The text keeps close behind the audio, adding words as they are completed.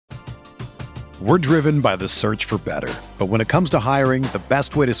We're driven by the search for better. But when it comes to hiring, the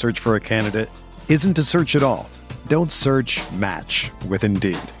best way to search for a candidate isn't to search at all. Don't search, match with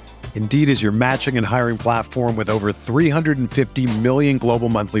Indeed. Indeed is your matching and hiring platform with over 350 million global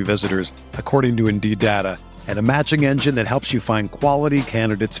monthly visitors, according to Indeed data, and a matching engine that helps you find quality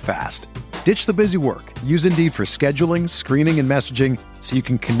candidates fast. Ditch the busy work. Use Indeed for scheduling, screening, and messaging so you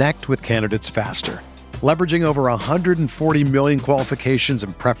can connect with candidates faster. Leveraging over 140 million qualifications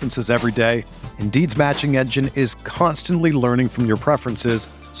and preferences every day, Indeed's matching engine is constantly learning from your preferences,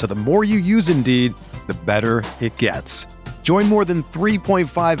 so the more you use Indeed, the better it gets. Join more than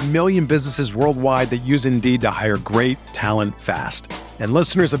 3.5 million businesses worldwide that use Indeed to hire great talent fast. And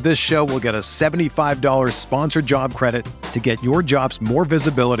listeners of this show will get a $75 sponsored job credit to get your jobs more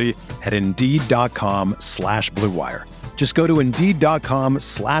visibility at Indeed.com/Blue Wire. Just go to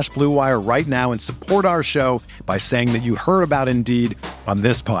Indeed.com/Blue Wire right now and support our show by saying that you heard about Indeed on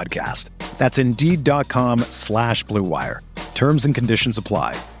this podcast. That's Indeed.com/Blue Wire. Terms and conditions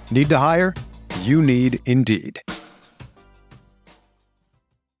apply. Need to hire? You need Indeed.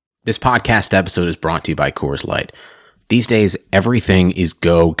 This podcast episode is brought to you by Coors Light. These days, everything is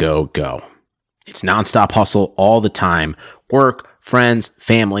go, go, go. It's nonstop hustle all the time. Work, friends,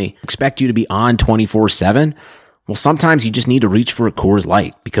 family expect you to be on 24/7. Well, sometimes you just need to reach for a Coors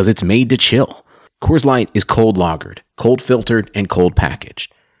Light because it's made to chill. Coors Light is cold lagered, cold filtered, and cold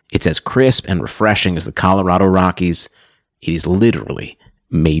packaged. It's as crisp and refreshing as the Colorado Rockies. It is literally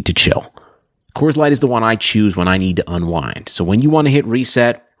made to chill. Coors Light is the one I choose when I need to unwind. So when you want to hit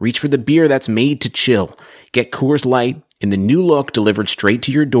reset, reach for the beer that's made to chill. Get Coors Light in the new look delivered straight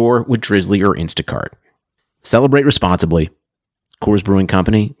to your door with Drizzly or Instacart. Celebrate responsibly. Coors Brewing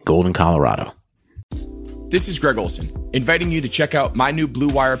Company, Golden, Colorado. This is Greg Olson, inviting you to check out my new Blue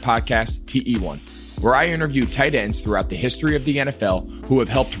Wire podcast, TE1, where I interview tight ends throughout the history of the NFL who have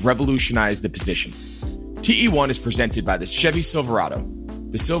helped revolutionize the position. TE1 is presented by the Chevy Silverado.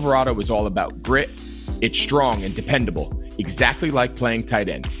 The Silverado is all about grit. It's strong and dependable, exactly like playing tight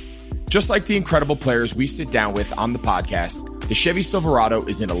end. Just like the incredible players we sit down with on the podcast, the Chevy Silverado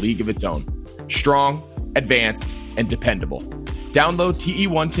is in a league of its own. Strong, advanced, and dependable. Download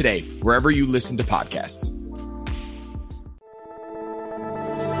TE1 today, wherever you listen to podcasts.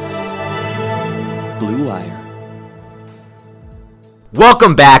 Blue Wire.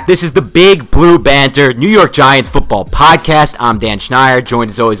 Welcome back. This is the Big Blue Banter New York Giants football podcast. I'm Dan Schneider, joined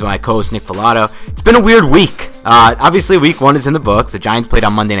as always by my co-host Nick Filato. It's been a weird week. Obviously, week one is in the books. The Giants played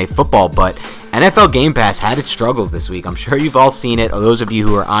on Monday Night Football, but NFL Game Pass had its struggles this week. I'm sure you've all seen it, or those of you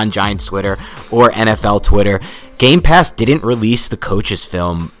who are on Giants Twitter or NFL Twitter. Game Pass didn't release the coaches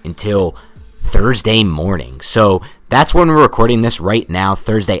film until Thursday morning. So that's when we're recording this right now,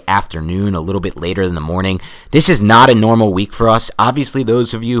 Thursday afternoon, a little bit later in the morning. This is not a normal week for us. Obviously,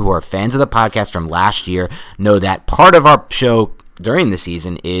 those of you who are fans of the podcast from last year know that part of our show during the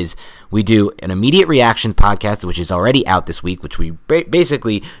season is we do an immediate reaction podcast, which is already out this week, which we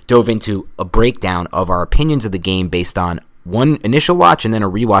basically dove into a breakdown of our opinions of the game based on one initial watch and then a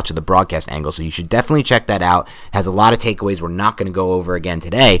rewatch of the broadcast angle. So you should definitely check that out. It has a lot of takeaways we're not going to go over again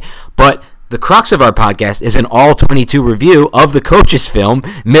today, but the crux of our podcast is an all-22 review of the coaches film,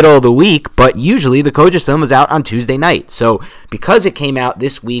 middle of the week, but usually the coaches film is out on Tuesday night. So because it came out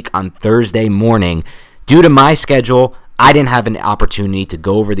this week on Thursday morning, due to my schedule, I didn't have an opportunity to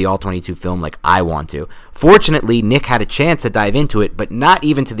go over the all-22 film like I want to. Fortunately, Nick had a chance to dive into it, but not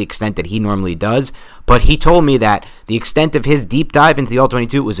even to the extent that he normally does. But he told me that the extent of his deep dive into the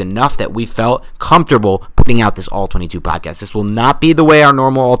All-22 was enough that we felt comfortable putting out this All-22 podcast. This will not be the way our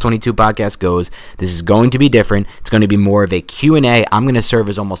normal All-22 podcast goes. This is going to be different. It's going to be more of a Q&A. I'm going to serve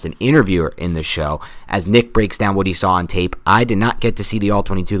as almost an interviewer in the show as Nick breaks down what he saw on tape. I did not get to see the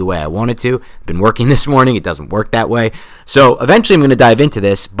All-22 the way I wanted to. I've been working this morning. It doesn't work that way. So eventually I'm going to dive into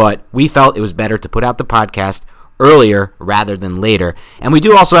this, but we felt it was better to put out the podcast earlier rather than later. And we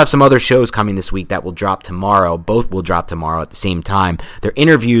do also have some other shows coming this week that will drop tomorrow. Both will drop tomorrow at the same time. They're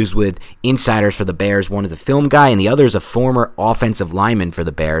interviews with insiders for the Bears. One is a film guy and the other is a former offensive lineman for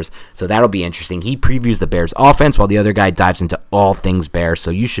the Bears. So that'll be interesting. He previews the Bears offense while the other guy dives into all things Bears.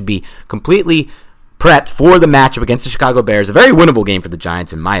 So you should be completely prepped for the matchup against the Chicago Bears. A very winnable game for the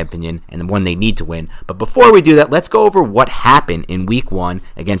Giants, in my opinion, and the one they need to win. But before we do that, let's go over what happened in Week 1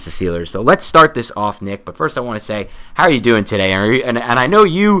 against the Steelers. So let's start this off, Nick. But first I want to say, how are you doing today? And I know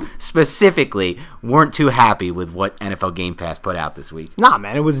you specifically weren't too happy with what NFL Game Pass put out this week. Nah,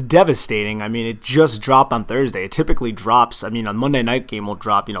 man, it was devastating. I mean, it just dropped on Thursday. It typically drops, on Monday night game will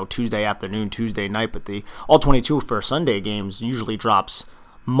drop, Tuesday afternoon, Tuesday night. But the All-22 for Sunday games usually drops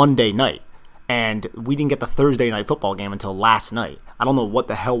Monday night. And we didn't get the Thursday night football game until last night. I don't know what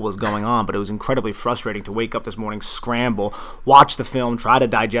the hell was going on, but it was incredibly frustrating to wake up this morning, scramble, watch the film, try to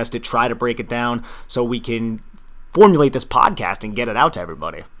digest it, try to break it down so we can formulate this podcast and get it out to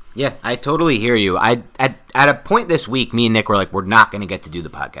everybody. Yeah, I totally hear you. At a point this week, me and Nick were like, we're not going to get to do the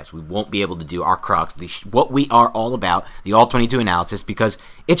podcast. We won't be able to do our Crocs, what we are all about, the All-22 analysis, because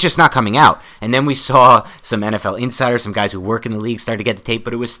it's just not coming out. And then we saw some NFL insiders, some guys who work in the league start to get the tape,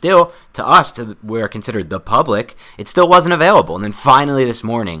 but it was still, to us, we're considered the public, it still wasn't available. And then finally this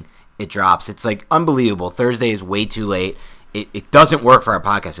morning, it drops. It's like unbelievable. Thursday is way too late. It doesn't work for our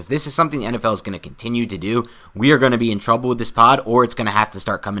podcast. If this is something the NFL is going to continue to do, we are going to be in trouble with this pod, or it's going to have to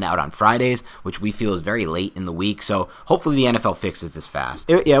start coming out on Fridays, which we feel is very late in the week. So hopefully the NFL fixes this fast.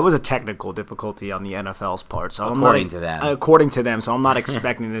 It was a technical difficulty on the NFL's part. So According to them. So I'm not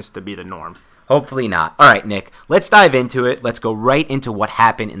expecting this to be the norm. Hopefully not. All right, Nick, let's dive into it. Let's go right into what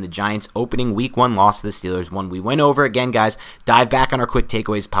happened in the Giants' opening Week 1 loss to the Steelers. One we went over again, guys. Dive back on our quick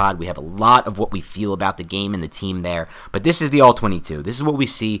takeaways pod. We have a lot of what we feel about the game and the team there. But this is the All-22. This is what we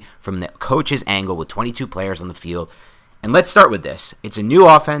see from the coach's angle with 22 players on the field. And let's start with this. It's a new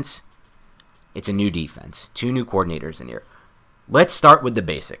offense. It's a new defense. 2 new coordinators in here. Let's start with the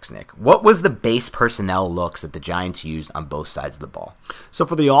basics, Nick. What was the base personnel looks that the Giants used on both sides of the ball? So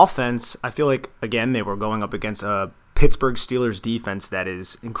for the offense, I feel like, again, they were going up against a Pittsburgh Steelers defense that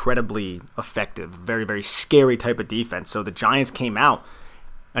is incredibly effective, very, very scary type of defense. So the Giants came out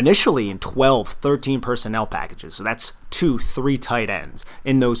initially in 12, 13 personnel packages. So that's 2, 3 tight ends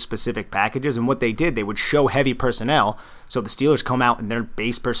in those specific packages. And what they did, they would show heavy personnel. So the Steelers come out in their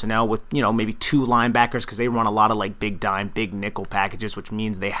base personnel with, maybe 2 linebackers because they run a lot of like big dime, big nickel packages, which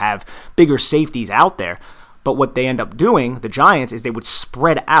means they have bigger safeties out there. But what they end up doing, the Giants, is they would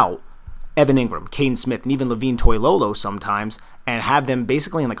spread out Evan Ingram, Caden Smith, and even Levine Toilolo sometimes, and have them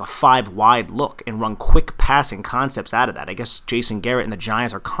basically in like a 5-wide look and run quick passing concepts out of that. I guess Jason Garrett and the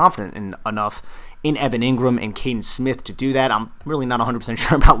Giants are confident enough in Evan Ingram and Caden Smith to do that. I'm really not 100%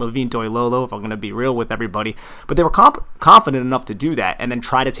 sure about Levine Toilolo, if I'm going to be real with everybody. But they were confident enough to do that and then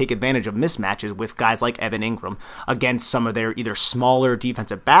try to take advantage of mismatches with guys like Evan Ingram against some of their either smaller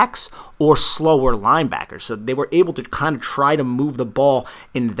defensive backs or slower linebackers. So they were able to kind of try to move the ball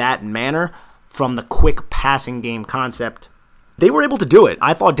in that manner from the quick passing game concept. They were able to do it.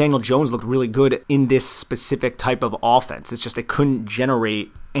 I thought Daniel Jones looked really good in this specific type of offense. It's just they couldn't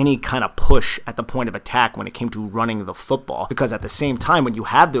generate any kind of push at the point of attack when it came to running the football. Because at the same time, when you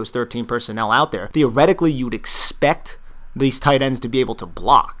have those 13 personnel out there, theoretically you'd expect these tight ends to be able to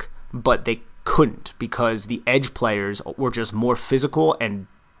block, but they couldn't because the edge players were just more physical and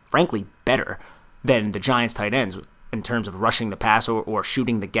frankly better than the Giants tight ends in terms of rushing the pass or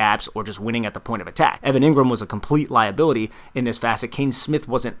shooting the gaps or just winning at the point of attack. Evan Ingram was a complete liability in this facet. Caden Smith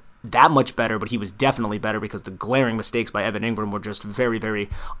wasn't that much better, but he was definitely better because the glaring mistakes by Evan Ingram were just very, very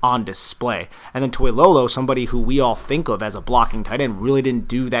on display. And then Toilolo, somebody who we all think of as a blocking tight end, really didn't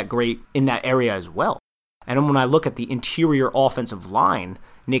do that great in that area as well. And then when I look at the interior offensive line,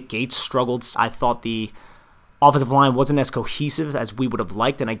 Nick Gates struggled. I thought the offensive line wasn't as cohesive as we would have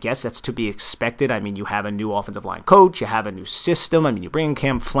liked, and I guess that's to be expected. I mean, you have a new offensive line coach, you have a new system. I mean, you bring in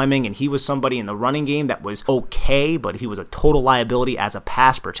Cam Fleming, and he was somebody in the running game that was okay, but he was a total liability as a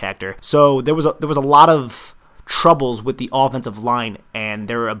pass protector. So there was a lot of troubles with the offensive line and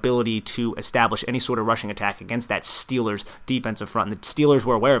their ability to establish any sort of rushing attack against that Steelers defensive front. And the Steelers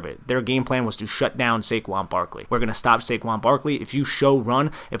were aware of it. Their game plan was to shut down Saquon Barkley. We're going to stop Saquon Barkley. If you show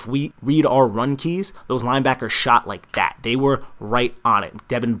run, if we read our run keys, those linebackers shot like that. They were right on it.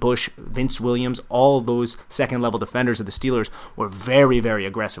 Devin Bush, Vince Williams, all of those second-level defenders of the Steelers were very, very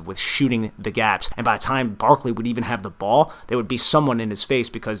aggressive with shooting the gaps. And by the time Barkley would even have the ball, there would be someone in his face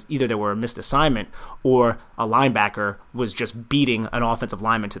because either there were a missed assignment or a linebacker was just beating an offensive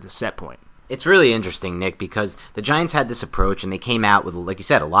lineman to the set point. It's really interesting, Nick, because the Giants had this approach and they came out with, like you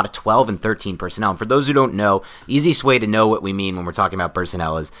said, a lot of 12 and 13 personnel. And for those who don't know, easiest way to know what we mean when we're talking about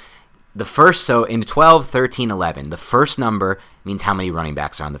personnel is so in 12, 13, 11, the first number means how many running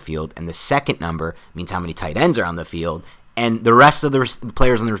backs are on the field, and the second number means how many tight ends are on the field. And the rest of the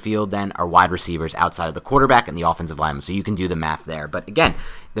players on the field then are wide receivers outside of the quarterback and the offensive lineman. So you can do the math there. But again,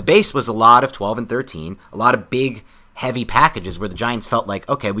 the base was a lot of 12 and 13, a lot of big, heavy packages where the Giants felt like,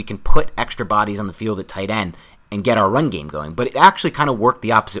 okay, we can put extra bodies on the field at tight end and get our run game going. But it actually kind of worked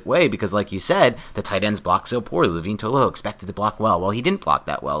the opposite way because, like you said, the tight ends blocked so poorly. Levine Toilolo expected to block well. Well, he didn't block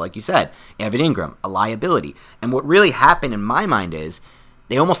that well, like you said. Evan Ingram, a liability. And what really happened in my mind is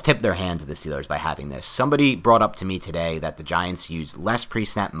they almost tipped their hand to the Steelers by having this. Somebody brought up to me today that the Giants used less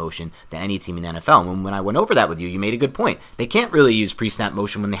pre-snap motion than any team in the NFL. And when I went over that with you, you made a good point. They can't really use pre-snap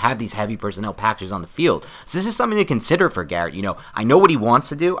motion when they have these heavy personnel packages on the field. So this is something to consider for Garrett. I know what he wants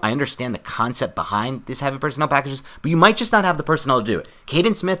to do. I understand the concept behind these heavy personnel packages, but you might just not have the personnel to do it.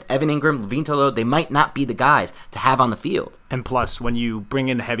 Caden Smith, Evan Ingram, Levine Toilolo, they might not be the guys to have on the field. And plus, when you bring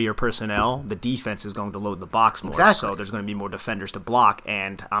in heavier personnel, the defense is going to load the box more. Exactly. So there's going to be more defenders to block,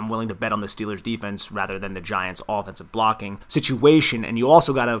 and I'm willing to bet on the Steelers' defense rather than the Giants' offensive blocking situation. And you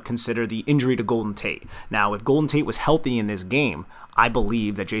also got to consider the injury to Golden Tate. Now, if Golden Tate was healthy in this game, I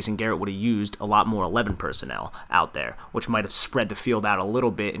believe that Jason Garrett would have used a lot more 11 personnel out there, which might have spread the field out a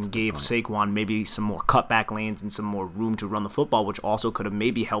little bit and gave Saquon maybe some more cutback lanes and some more room to run the football, which also could have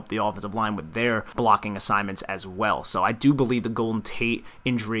maybe helped the offensive line with their blocking assignments as well. So I do believe the Golden Tate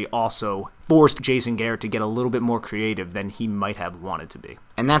injury also forced Jason Garrett to get a little bit more creative than he might have wanted to be.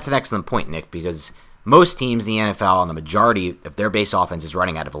 And that's an excellent point, Nick, because most teams in the NFL, and the majority of their base offense is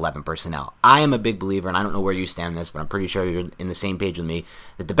running out of 11 personnel. I am a big believer, and I don't know where you stand on this, but I'm pretty sure you're in the same page with me,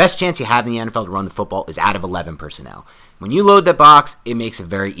 that the best chance you have in the NFL to run the football is out of 11 personnel. When you load that box, it makes it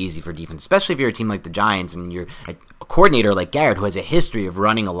very easy for defense, especially if you're a team like the Giants and you're a coordinator like Garrett who has a history of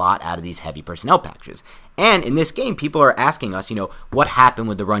running a lot out of these heavy personnel packages. And in this game, people are asking us, what happened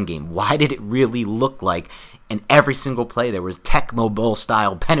with the run game? Why did it really look like in every single play there was Tech Mobile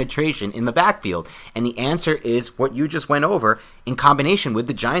style penetration in the backfield? And the answer is what you just went over in combination with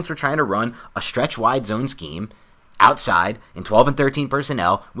the Giants were trying to run a stretch wide zone scheme outside in 12 and 13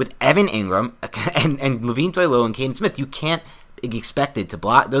 personnel with Evan Ingram and Levine Toilolo and Caden Smith. You can't be expected to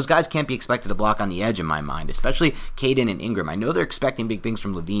block. Those guys can't be expected to block on the edge in my mind, especially Caden and Ingram. I know they're expecting big things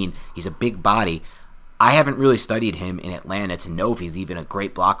from Levine. He's a big body. I haven't really studied him in Atlanta to know if he's even a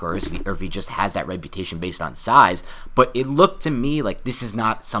great blocker or if he just has that reputation based on size, but it looked to me like this is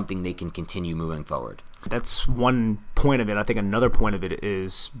not something they can continue moving forward. That's one point of it. I think another point of it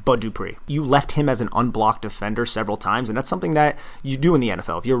is Bud Dupree. You left him as an unblocked defender several times, and that's something that you do in the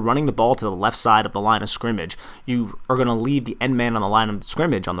NFL. If you're running the ball to the left side of the line of scrimmage, you are going to leave the end man on the line of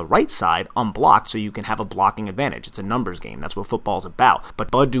scrimmage on the right side unblocked so you can have a blocking advantage. It's a numbers game. That's what football's about.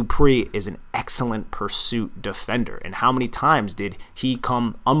 But Bud Dupree is an excellent pursuit defender, and how many times did he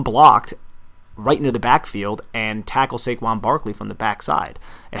come unblocked right into the backfield and tackle Saquon Barkley from the backside?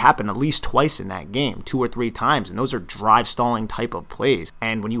 It happened at least twice in that game, 2 or 3 times, and those are drive stalling type of plays.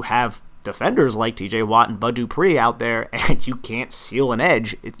 And when you have defenders like TJ Watt and Bud Dupree out there and you can't seal an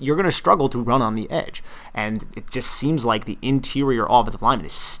edge, you're going to struggle to run on the edge. And it just seems like the interior offensive lineman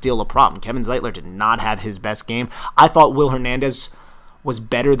is still a problem. Kevin Zeitler did not have his best game. I thought Will Hernandez was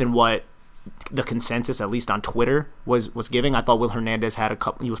better than what the consensus, at least on Twitter, was giving. I thought Will Hernandez had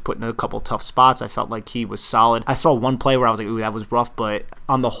he was put in a couple tough spots. I felt like he was solid. I saw one play where I was like, ooh, that was rough, but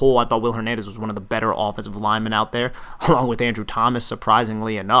on the whole, I thought Will Hernandez was one of the better offensive linemen out there, along with Andrew Thomas,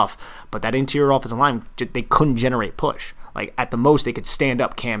 surprisingly enough. But that interior offensive line, they couldn't generate push. Like, at the most, they could stand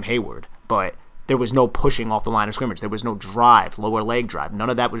up Cam Hayward, but there was no pushing off the line of scrimmage. There was no drive, lower leg drive.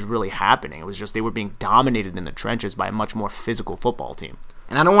 None of that was really happening. It was just they were being dominated in the trenches by a much more physical football team.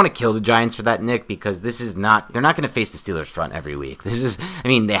 And I don't want to kill the Giants for that, Nick, because they're not going to face the Steelers front every week.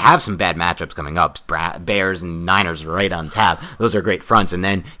 They have some bad matchups coming up. Bears and Niners are right on tap. Those are great fronts. And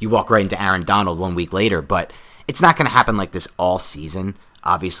then you walk right into Aaron Donald 1 week later. But it's not going to happen like this all season,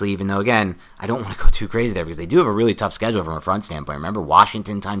 obviously, even though, again, I don't want to go too crazy there because they do have a really tough schedule from a front standpoint. Remember,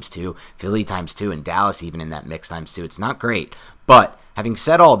 Washington ×2, Philly ×2, and Dallas even in that mix ×2. It's not great. But having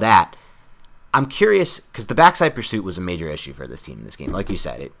said all that, I'm curious, because the backside pursuit was a major issue for this team in this game. Like you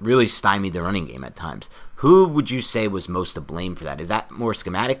said, it really stymied the running game at times. Who would you say was most to blame for that? Is that more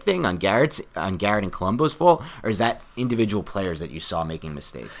schematic thing on Garrett and Colombo's fault, or is that individual players that you saw making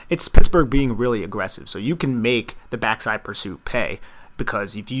mistakes? It's Pittsburgh being really aggressive, so you can make the backside pursuit pay.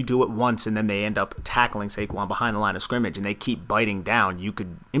 Because if you do it once and then they end up tackling Saquon behind the line of scrimmage and they keep biting down, you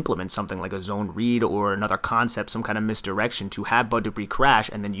could implement something like a zone read or another concept, some kind of misdirection to have Bud Dupree crash,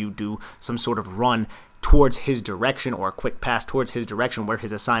 and then you do some sort of run towards his direction or a quick pass towards his direction where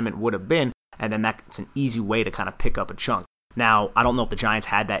his assignment would have been, and then that's an easy way to kind of pick up a chunk. Now, I don't know if the Giants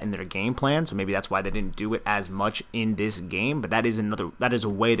had that in their game plan, so maybe that's why they didn't do it as much in this game, but that is a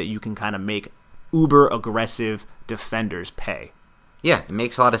way that you can kind of make uber aggressive defenders pay. Yeah, it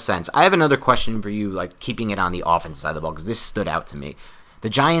makes a lot of sense. I have another question for you, like keeping it on the offense side of the ball, because this stood out to me. The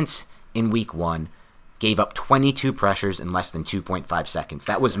Giants in week 1 gave up 22 pressures in less than 2.5 seconds.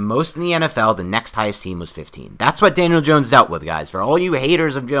 That was most in the NFL. The next highest team was 15. That's what Daniel Jones dealt with, guys. For all you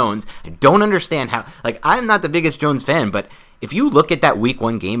haters of Jones, I don't understand how, I'm not the biggest Jones fan, but If you look at that week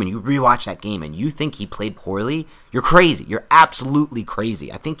 1 game and you rewatch that game and you think he played poorly, you're crazy. You're absolutely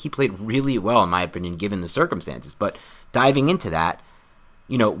crazy. I think he played really well, in my opinion, given the circumstances. But diving into that,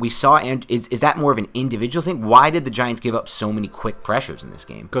 we saw, and is that more of an individual thing? Why did the Giants give up so many quick pressures in this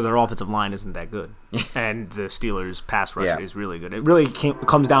game? Because their offensive line isn't that good. And the Steelers' pass rush is really good. It really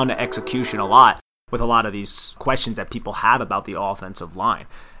comes down to execution a lot with a lot of these questions that people have about the offensive line.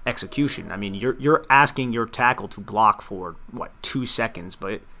 Execution. I mean, you're asking your tackle to block for 2 seconds,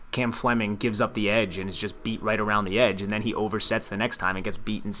 but Cam Fleming gives up the edge and is just beat right around the edge, and then he oversets the next time and gets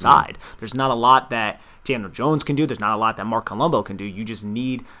beat inside. There's not a lot that Daniel Jones can do. There's not a lot that Mark Colombo can do. You just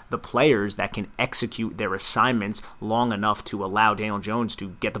need the players that can execute their assignments long enough to allow Daniel Jones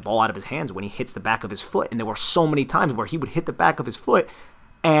to get the ball out of his hands when he hits the back of his foot. And there were so many times where he would hit the back of his foot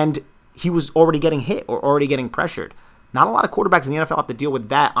and he was already getting hit or already getting pressured. Not a lot of quarterbacks in the NFL have to deal with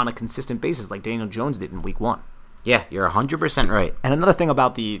that on a consistent basis like Daniel Jones did in week 1. Yeah, you're 100% right. And another thing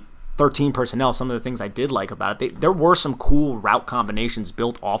about the 13 personnel, some of the things I did like about it, there were some cool route combinations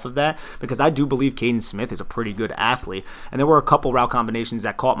built off of that, because I do believe Caden Smith is a pretty good athlete. And there were a couple route combinations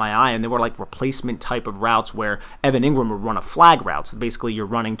that caught my eye, and they were like replacement type of routes where Evan Ingram would run a flag route. So basically you're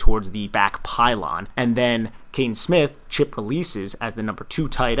running towards the back pylon, and then Caden Smith chip releases as the number 2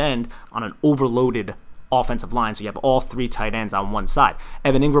 tight end on an overloaded offensive line, so you have all 3 tight ends on one side.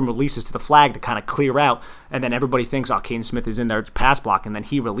 Evan Ingram releases to the flag to kind of clear out, and then everybody thinks, Caden Smith is in there to pass block, and then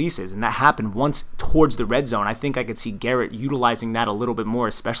he releases, and that happened once towards the red zone. I think I could see Garrett utilizing that a little bit more,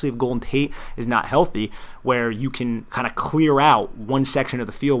 especially if Golden Tate is not healthy, where you can kind of clear out one section of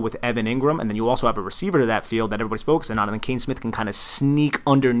the field with Evan Ingram, and then you also have a receiver to that field that everybody's focusing on, and then Caden Smith can kind of sneak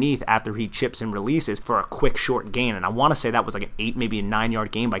underneath after he chips and releases for a quick short gain. And I want to say that was like an 8, maybe a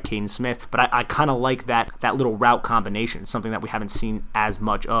 9-yard gain by Caden Smith, but I kind of like that little route combination, something that we haven't seen as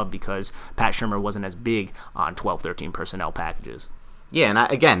much of because Pat Shurmur wasn't as big on 12-13 personnel packages. Yeah, and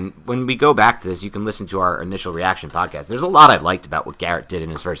again, when we go back to this, you can listen to our initial reaction podcast. There's a lot I liked about what Garrett did in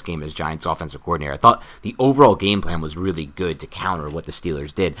his first game as Giants offensive coordinator. I thought the overall game plan was really good to counter what the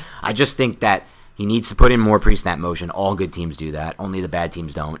Steelers did. I just think that he needs to put in more pre-snap motion. All good teams do that. Only the bad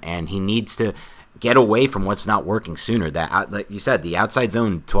teams don't. And he needs to get away from what's not working sooner. That, like you said, the outside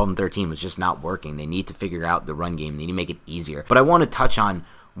zone 12 and 13 was just not working. They need to figure out the run game. They need to make it easier. But I want to touch on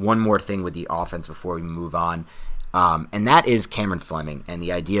one more thing with the offense before we move on. And that is Cameron Fleming and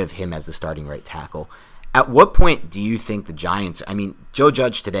the idea of him as the starting right tackle. At what point do you think the Giants, Joe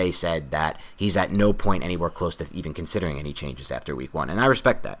Judge today said that he's at no point anywhere close to even considering any changes after week 1, and I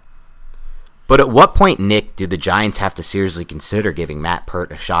respect that. But at what point, Nick, do the Giants have to seriously consider giving Matt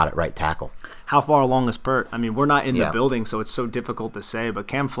Peart a shot at right tackle? How far along is Peart? We're not in the building, so it's so difficult to say, but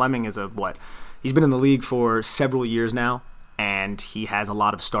Cam Fleming is he's been in the league for several years now, and he has a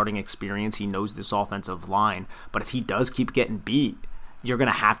lot of starting experience. He knows this offensive line. But if he does keep getting beat, you're going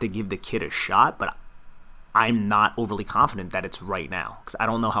to have to give the kid a shot. But I'm not overly confident that it's right now because I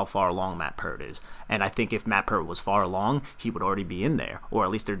don't know how far along Matt Peart is. And I think if Matt Peart was far along, he would already be in there, or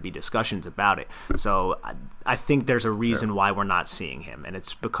at least there'd be discussions about it. So I think there's a reason why we're not seeing him, and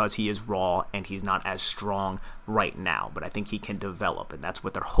it's because he is raw and he's not as strong right now. But I think he can develop, and that's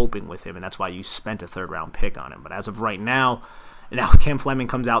what they're hoping with him, and that's why you spent a 3rd-round pick on him. But as of right now, Cam Fleming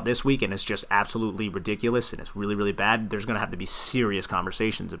comes out this week, and it's just absolutely ridiculous, and it's really, really bad. There's going to have to be serious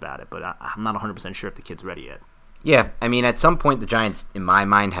conversations about it, but I'm not 100% sure if the kid's ready yet. Yeah, at some point, the Giants, in my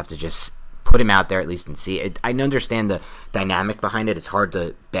mind, have to just put him out there at least and see it. I understand the dynamic behind it. It's hard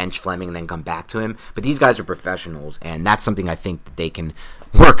to bench Fleming and then come back to him, but these guys are professionals, and that's something I think that they can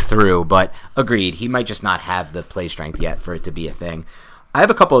work through. But agreed, he might just not have the play strength yet for it to be a thing. I have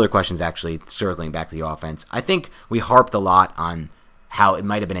a couple other questions, actually, circling back to the offense. I think we harped a lot on how it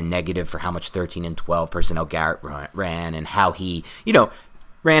might have been a negative for how much 13 and 12 personnel Garrett ran and how he,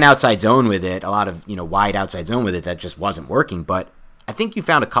 ran outside zone with it, a lot of, wide outside zone with it that just wasn't working. But I think you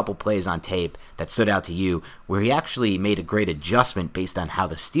found a couple plays on tape that stood out to you where he actually made a great adjustment based on how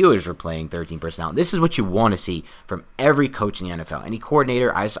the Steelers were playing 13 personnel. And this is what you want to see from every coach in the NFL. Any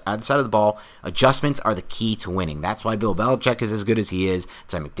coordinator, either side of the ball, adjustments are the key to winning. That's why Bill Belichick is as good as he is.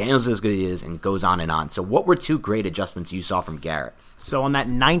 That's why McDaniels is as good as he is, and goes on and on. So what were 2 great adjustments you saw from Garrett? So on that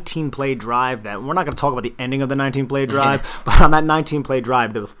 19-play drive, that we're not going to talk about the ending of the 19-play drive, but on that 19-play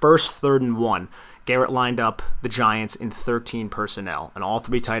drive, the first 3rd and 1, Garrett lined up the Giants in 13 personnel, and all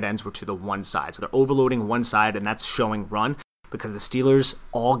 3 tight ends were to the one side. So they're overloading one side, and that's showing run because the Steelers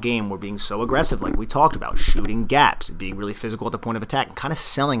all game were being so aggressive, like we talked about, shooting gaps and being really physical at the point of attack and kind of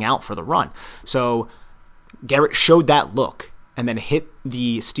selling out for the run. So Garrett showed that look and then hit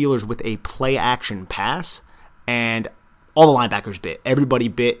the Steelers with a play-action pass, and all the linebackers bit. Everybody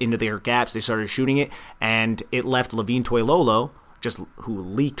bit into their gaps. They started shooting it, and it left Levine Toilolo, who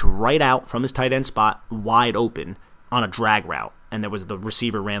leaked right out from his tight end spot, wide open on a drag route. And there was the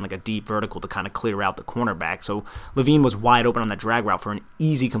receiver ran like a deep vertical to kind of clear out the cornerback. So Levine was wide open on that drag route for an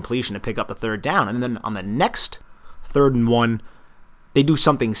easy completion to pick up a third down. And then on the next 3rd and 1, they do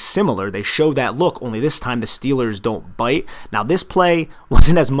something similar. They show that look, only this time the Steelers don't bite. Now, this play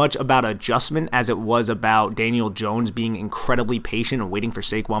wasn't as much about adjustment as it was about Daniel Jones being incredibly patient and waiting for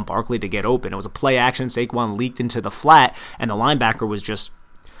Saquon Barkley to get open. It was a play action. Saquon leaked into the flat, and the linebacker was just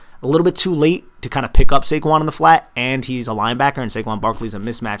a little bit too late to kind of pick up Saquon in the flat, and he's a linebacker, and Saquon Barkley's a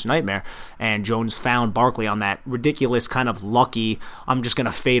mismatch nightmare, and Jones found Barkley on that ridiculous kind of lucky, I'm just going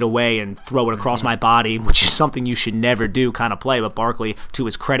to fade away and throw it across my body, which is something you should never do kind of play, but Barkley, to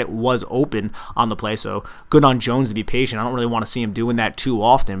his credit, was open on the play, so good on Jones to be patient. I don't really want to see him doing that too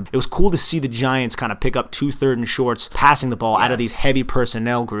often. It was cool to see the Giants kind of pick up 2 3rd and shorts, passing the ball out of these heavy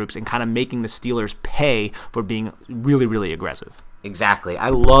personnel groups, and kind of making the Steelers pay for being really, really aggressive. Exactly. I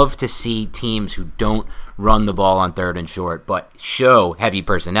love to see teams who don't run the ball on 3rd and short, but show heavy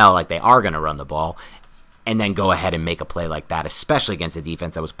personnel like they are going to run the ball, and then go ahead and make a play like that, especially against a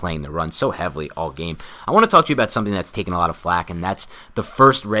defense that was playing the run so heavily all game. I want to talk to you about something that's taken a lot of flack, and that's the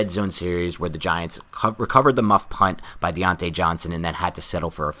first red zone series where the Giants recovered the muff punt by Deontay Johnson and then had to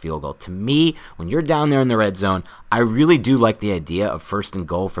settle for a field goal. To me, when you're down there in the red zone, I really do like the idea of 1st and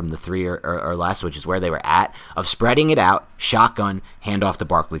goal from the 3 or less, which is where they were at, of spreading it out, shotgun, hand off to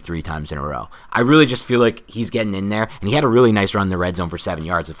Barkley 3 times in a row. I really just feel like he's getting in there, and he had a really nice run in the red zone for 7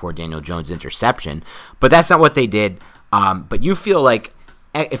 yards before Daniel Jones' interception, but that's not what they did. But you feel like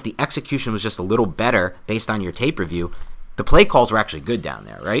if the execution was just a little better based on your tape review, the play calls were actually good down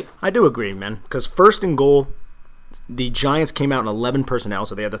there, right? I do agree, man, because 1st and goal, the Giants came out in 11 personnel,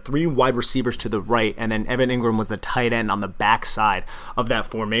 so they had the 3 wide receivers to the right, and then Evan Ingram was the tight end on the back side of that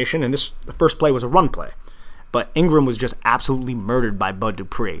formation, and the first play was a run play. But Ingram was just absolutely murdered by Bud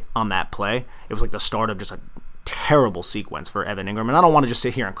Dupree on that play. It was like the start of just a terrible sequence for Evan Ingram, and I don't want to just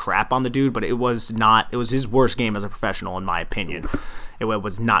sit here and crap on the dude, but it was his worst game as a professional, in my opinion. It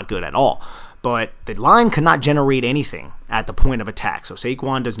was not good at all. But the line could not generate anything at the point of attack, so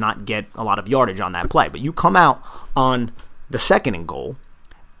Saquon does not get a lot of yardage on that play. But you come out on the 2nd and goal,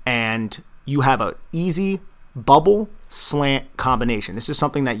 and you have an easy bubble slant combination. This is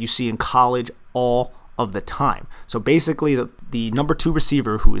something that you see in college all of the time. So basically, the number 2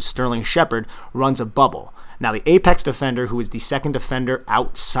 receiver, who is Sterling Shepard, runs a bubble. Now, the apex defender, who is the second defender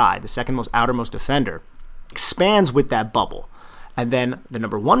outside, the second most outermost defender, expands with that bubble. And then the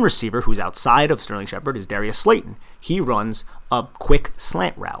number 1 receiver, who's outside of Sterling Shepard, is Darius Slayton. He runs a quick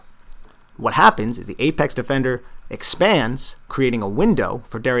slant route. What happens is the apex defender expands, creating a window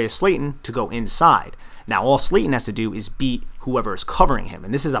for Darius Slayton to go inside. Now, all Slayton has to do is beat whoever is covering him.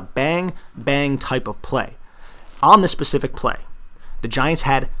 And this is a bang-bang type of play. On this specific play, the Giants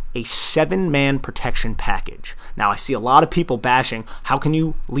had a 7-man protection package. Now, I see a lot of people bashing, how can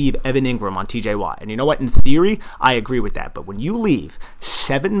you leave Evan Ingram on TJ Watt? And you know what? In theory, I agree with that. But when you leave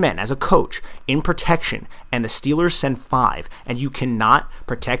 7 men as a coach in protection, and the Steelers send 5, and you cannot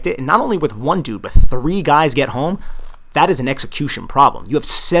protect it, and not only with 1 dude, but 3 guys get home, that is an execution problem. You have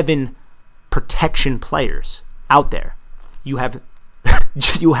 7 protection players out there. You have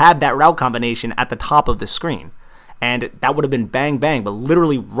that route combination at the top of the screen. And that would have been bang, bang. But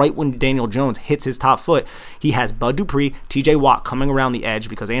literally right when Daniel Jones hits his top foot, he has Bud Dupree, TJ Watt coming around the edge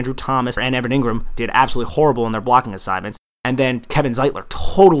because Andrew Thomas and Evan Ingram did absolutely horrible in their blocking assignments. And then Kevin Zeitler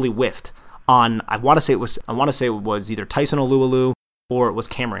totally whiffed on, I want to say it was either Tyson Alualu or it was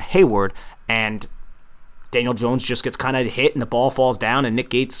Cameron Hayward. And Daniel Jones just gets kind of hit and the ball falls down and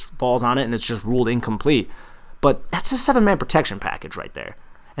Nick Gates falls on it and it's just ruled incomplete. But that's a 7-man protection package right there.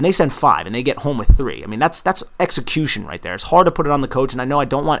 And they send 5, and they get home with 3. I mean, that's execution right there. It's hard to put it on the coach, and I know I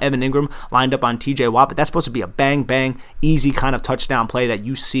don't want Evan Ingram lined up on TJ Watt, but that's supposed to be a bang-bang, easy kind of touchdown play that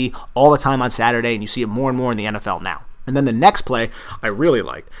you see all the time on Saturday, and you see it more and more in the NFL now. And then the next play I really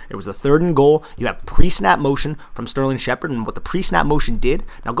liked. It was the 3rd and goal. You have pre-snap motion from Sterling Shepard, and what the pre-snap motion did,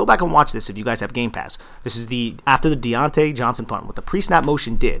 now go back and watch this if you guys have Game Pass. This is after the Deontay Johnson punt. What the pre-snap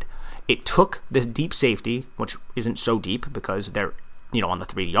motion did, it took this deep safety, which isn't so deep because they're on the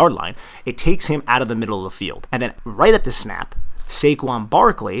 3-yard line. It takes him out of the middle of the field. And then right at the snap, Saquon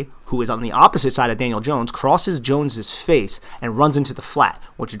Barkley, who is on the opposite side of Daniel Jones, crosses Jones's face and runs into the flat,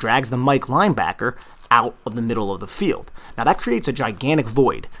 which drags the Mike linebacker out of the middle of the field. Now that creates a gigantic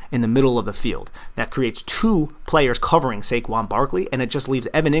void in the middle of the field. That creates two players covering Saquon Barkley, and it just leaves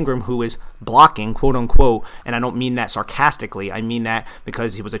Evan Ingram, who is blocking, quote unquote, and I don't mean that sarcastically, I mean that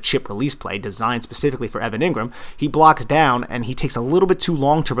because he was a chip release play designed specifically for Evan Ingram. He blocks down and he takes a little bit too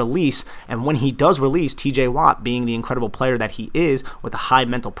long to release, and when he does release, TJ Watt, being the incredible player that he is with the high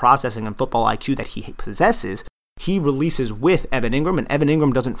mental processing and football IQ that he possesses, he releases with Evan Ingram, and Evan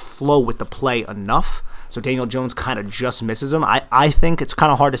Ingram doesn't flow with the play enough. So Daniel Jones kind of just misses him. I think it's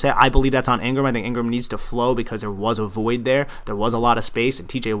kind of hard to say. I believe that's on Ingram. I think Ingram needs to flow because there was a void there. There was a lot of space, and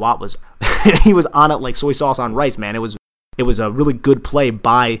TJ Watt was he was on it like soy sauce on rice, man. It was a really good play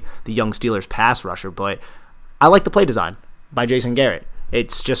by the young Steelers pass rusher, but I like the play design by Jason Garrett.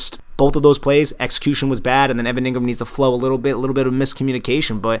 It's just both of those plays, execution was bad, and then Evan Ingram needs to flow a little bit of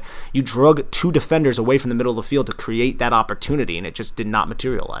miscommunication, but you drug two defenders away from the middle of the field to create that opportunity, and it just did not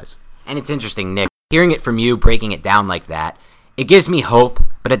materialize. And it's interesting, Nick, hearing it from you, breaking it down like that, it gives me hope,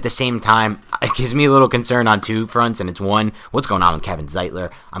 but at the same time, it gives me a little concern on two fronts, and it's one, what's going on with Kevin Zeitler?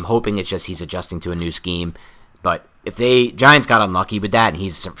 I'm hoping it's just he's adjusting to a new scheme, but if Giants got unlucky with that, and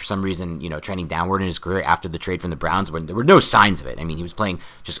he's for some reason, trending downward in his career after the trade from the Browns, when there were no signs of it. I mean, he was playing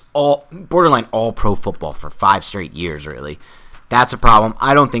just borderline all pro football for 5 straight years, really. That's a problem.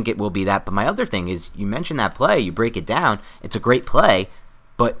 I don't think it will be that. But my other thing is, you mentioned that play, you break it down, it's a great play,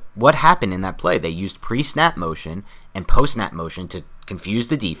 but what happened in that play? They used pre-snap motion and post-snap motion to confuse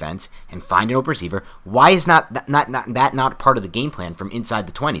the defense and find an open receiver. Why is that not part of the game plan from inside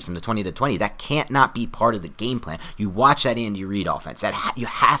the 20s, from the 20 to 20? That can't not be part of the game plan. You watch that Andy Reid offense. You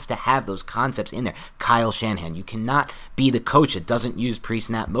have to have those concepts in there. Kyle Shanahan, you cannot be the coach that doesn't use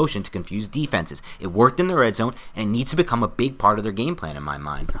pre-snap motion to confuse defenses. It worked in the red zone, and it needs to become a big part of their game plan in my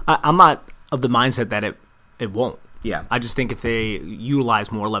mind. I'm not of the mindset that it won't. Yeah. I just think if they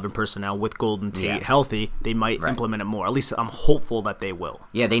utilize more 11 personnel with Golden Tate healthy, they might implement it more. At least I'm hopeful that they will.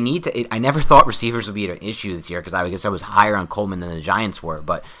 Yeah, they need to. I never thought receivers would be an issue this year because I guess I was higher on Coleman than the Giants were.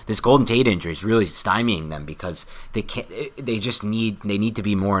 But this Golden Tate injury is really stymieing them because they can't. They need to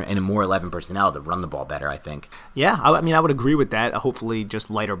be more in a more 11 personnel to run the ball better, I think. Yeah, I mean, I would agree with that. Hopefully,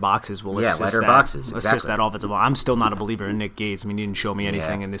 just lighter boxes will assist that offensive line. I'm still not a believer in Nick Gates. I mean, he didn't show me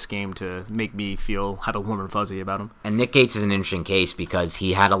anything in this game to make me have a warm and fuzzy about him. And Nick Gates is an interesting case because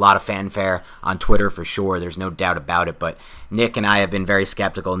he had a lot of fanfare on Twitter for sure. There's no doubt about it. But Nick and I have been very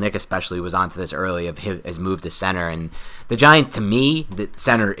skeptical. Nick especially was onto this early of his move to center. And the Giant, to me, the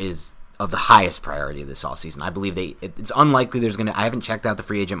center is of the highest priority of this offseason. I believe it's unlikely I haven't checked out the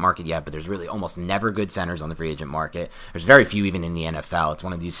free agent market yet, but there's really almost never good centers on the free agent market. There's very few even in the NFL. It's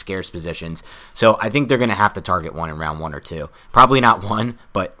one of these scarce positions. So I think they're going to have to target one in round 1 or 2. Probably not 1,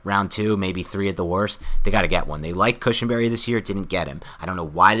 but round 2, maybe 3 at the worst. They got to get one. They liked Cushenberry this year, didn't get him. I don't know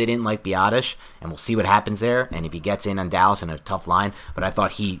why they didn't like Biadasz, and we'll see what happens there. And if he gets in on Dallas in a tough line, but I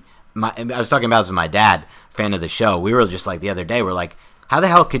thought I was talking about this with my dad, fan of the show. We were just like the other day, we're like, how the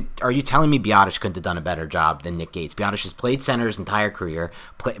hell are you telling me Biadasz couldn't have done a better job than Nick Gates? Biadasz has played center his entire career,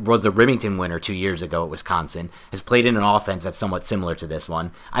 was the Remington winner 2 years ago at Wisconsin, has played in an offense that's somewhat similar to this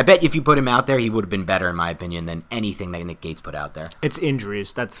one. I bet if you put him out there, he would have been better, in my opinion, than anything that Nick Gates put out there. It's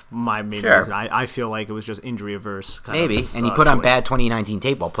injuries. That's my main reason. I feel like it was just injury averse. Maybe, and he put on bad 2019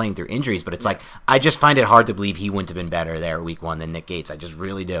 tape while playing through injuries, but it's like, I just find it hard to believe he wouldn't have been better there week 1 than Nick Gates. I just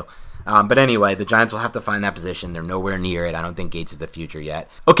really do. But anyway, the Giants will have to find that position. They're nowhere near it. I don't think Gates is the future yet.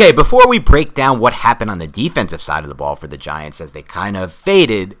 Okay, before we break down what happened on the defensive side of the ball for the Giants as they kind of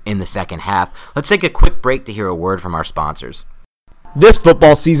faded in the second half, let's take a quick break to hear a word from our sponsors. This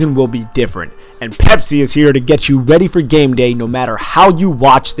football season will be different, and Pepsi is here to get you ready for game day no matter how you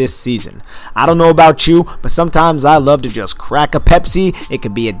watch this season. I don't know about you, but sometimes I love to just crack a Pepsi, it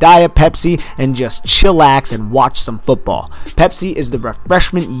could be a Diet Pepsi, and just chillax and watch some football. Pepsi is the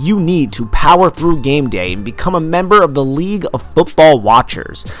refreshment you need to power through game day and become a member of the League of Football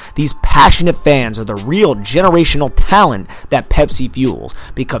Watchers. These passionate fans are the real generational talent that Pepsi fuels,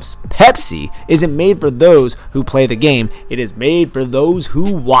 because Pepsi isn't made for those who play the game, it is made for those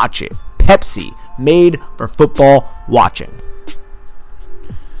who watch it. Pepsi, made for football watching.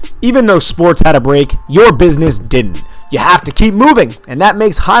 Even though sports had a break, your business didn't. You have to keep moving, and that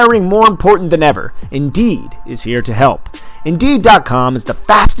makes hiring more important than ever. Indeed is here to help. Indeed.com is the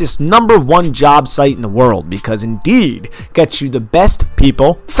fastest #1 job site in the world because Indeed gets you the best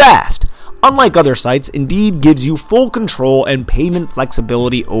people fast. Unlike other sites, Indeed gives you full control and payment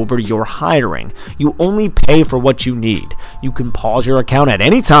flexibility over your hiring. You only pay for what you need. You can pause your account at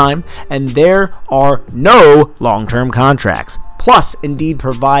any time, and there are no long-term contracts. Plus, Indeed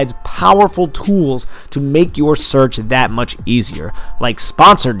provides powerful tools to make your search that much easier, like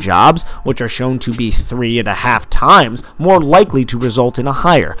sponsored jobs, which are shown to be 3.5 times more likely to result in a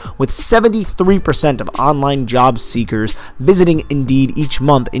hire. With 73% of online job seekers visiting Indeed each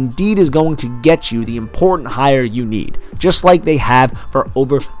month, Indeed is going to get you the important hire you need, just like they have for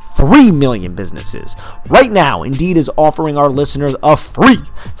over 3 million businesses. Right now, Indeed is offering our listeners a free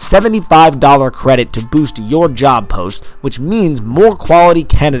 $75 credit to boost your job post, which means more quality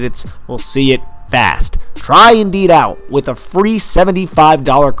candidates will see it fast. Try Indeed out with a free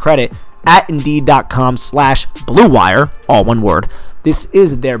 $75 credit at Indeed.com/BlueWire, all one word. This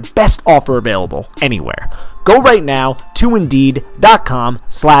is their best offer available anywhere. Go right now to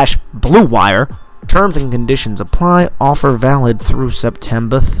Indeed.com/BlueWire. Terms and conditions apply. Offer valid through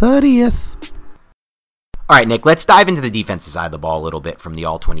September 30th. All right, Nick, let's dive into the defensive side of the ball a little bit from the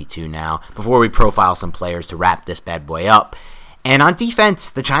All-22 now before we profile some players to wrap this bad boy up. And on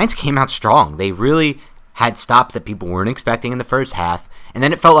defense, the Giants came out strong. They really had stops that people weren't expecting in the first half. And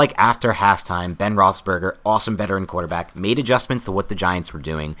then it felt like after halftime, Ben Roethlisberger, awesome veteran quarterback, made adjustments to what the Giants were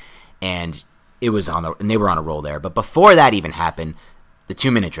doing, and they were on a roll there. But before that even happened, the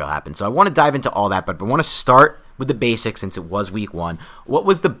 2-minute drill happened. So I want to dive into all that, but I want to start with the basics since it was week 1. What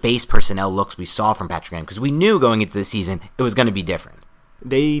was the base personnel looks we saw from Patrick Graham? Because we knew going into the season it was going to be different.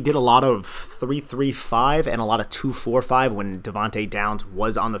 They did a lot of 3-3-5 and a lot of 2-4-5 when Devontae Downs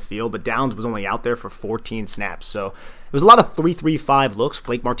was on the field, but Downs was only out there for 14 snaps. So it was a lot of 3-3-5 looks.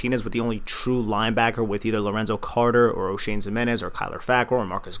 Blake Martinez with the only true linebacker with either Lorenzo Carter or O'Shane Ximenez or Kyler Fackrell or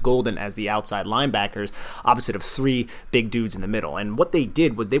Marcus Golden as the outside linebackers, opposite of 3 big dudes in the middle. And what they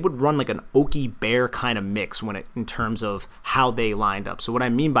did was they would run like an Okie Bear kind of mix in terms of how they lined up. So what I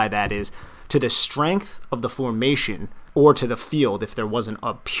mean by that is to the strength of the formation or to the field, if there wasn't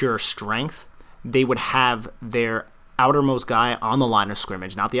a pure strength, they would have their outermost guy on the line of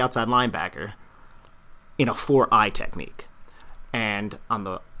scrimmage, not the outside linebacker, in a 4-eye technique. And on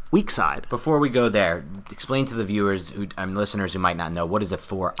the weak side... Before we go there, explain to the viewers, listeners who might not know, what is a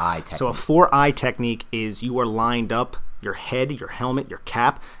 4-eye technique? So a 4-eye technique is you are lined up, your head, your helmet, your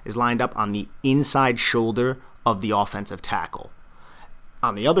cap is lined up on the inside shoulder of the offensive tackle.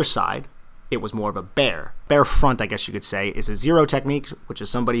 On the other side, it was more of a bear front, I guess you could say, is a 0 technique, which is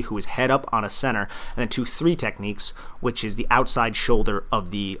somebody who is head up on a center, and then 2-3 techniques, which is the outside shoulder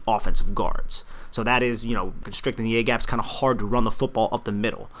of the offensive guards. So that is, constricting the A-gaps, kind of hard to run the football up the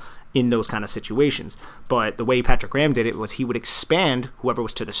middle in those kind of situations. But the way Patrick Graham did it was he would expand whoever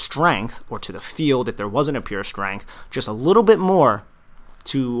was to the strength or to the field, if there wasn't a pure strength, just a little bit more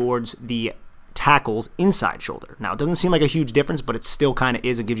towards the tackle's inside shoulder. Now, it doesn't seem like a huge difference, but it still kind of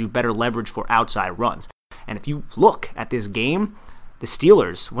is. It gives you better leverage for outside runs. And if you look at this game, the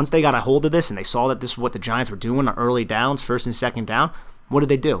Steelers, once they got a hold of this and they saw that this is what the Giants were doing on early downs, first and second down, what did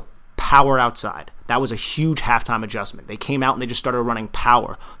they do? Power outside. That was a huge halftime adjustment. They came out and they just started running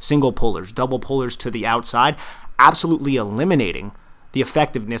power, single pullers, double pullers to the outside, absolutely eliminating the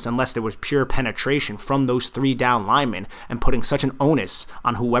effectiveness unless there was pure penetration from those 3 down linemen and putting such an onus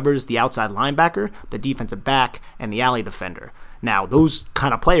on whoever's the outside linebacker, the defensive back, and the alley defender. Now, those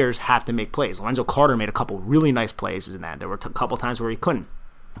kind of players have to make plays. Lorenzo Carter made a couple really nice plays in that. There were a couple times where he couldn't.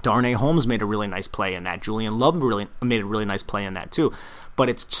 Darnay Holmes made a really nice play in that. Julian Love made a really nice play in that too. But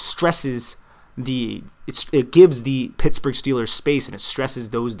it stresses it gives the Pittsburgh Steelers space, and it stresses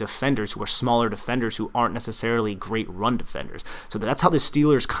those defenders who are smaller defenders who aren't necessarily great run defenders. So that's how the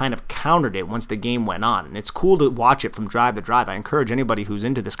Steelers kind of countered it once the game went on. And it's cool to watch it from drive to drive. I encourage anybody who's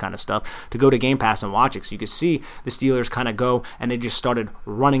into this kind of stuff to go to Game Pass and watch it, so you can see the Steelers kind of go and they just started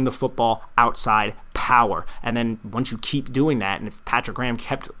running the football outside power. And then once you keep doing that, and if Patrick Graham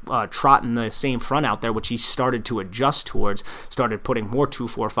kept trotting the same front out there, which he started to adjust towards, started putting more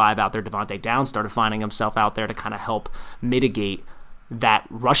 2-4-5 out there, Devontae Downs started finding himself out there to kind of help mitigate that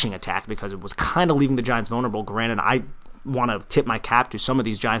rushing attack, because it was kind of leaving the Giants vulnerable. Granted, I want to tip my cap to some of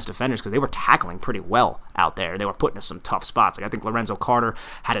these Giants defenders because they were tackling pretty well out there. They were putting us some tough spots. Like, I think Lorenzo Carter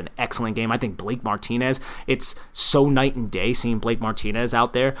had an excellent game. I think Blake Martinez, it's so night and day seeing Blake Martinez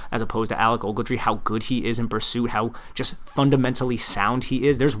out there as opposed to Alec Ogletree, how good he is in pursuit, how just fundamentally sound he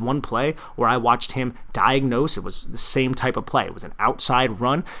is. There's one play where I watched him diagnose. It was the same type of play. It was an outside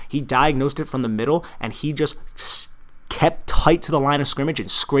run. He diagnosed it from the middle, and he just kept tight to the line of scrimmage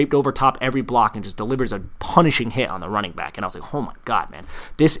and scraped over top every block and just delivers a punishing hit on the running back. And I was like, oh my God, man,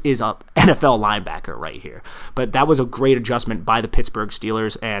 this is a NFL linebacker right here. But that was a great adjustment by the Pittsburgh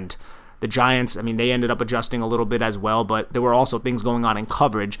Steelers. And the Giants, I mean, they ended up adjusting a little bit as well, but there were also things going on in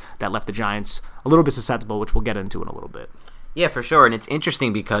coverage that left the Giants a little bit susceptible, which we'll get into in a little bit. Yeah, for sure. And it's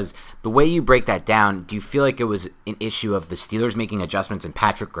interesting because the way you break that down, do you feel like it was an issue of the Steelers making adjustments and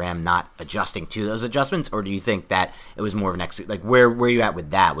Patrick Graham not adjusting to those adjustments? Or do you think that it was more of an like where are you at with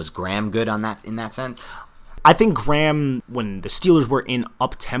that? Was Graham good on that in that sense? I think Graham, when the Steelers were in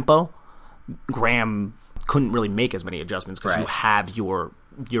up-tempo, Graham couldn't really make as many adjustments because you have your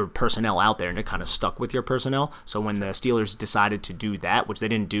personnel out there and you're kind of stuck with your personnel. So when the Steelers decided to do that, which they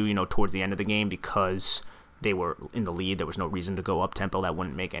didn't do, towards the end of the game because they were in the lead, there was no reason to go up tempo. That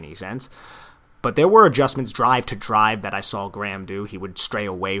wouldn't make any sense. But there were adjustments drive to drive that I saw Graham do. He would stray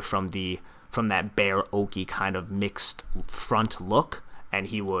away from that Bear Okie kind of mixed front look, and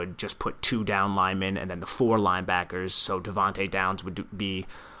he would just put 2 down linemen and then the 4 linebackers. So Devontae Downs would be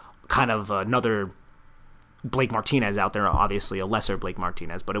kind of another Blake Martinez out there, obviously a lesser Blake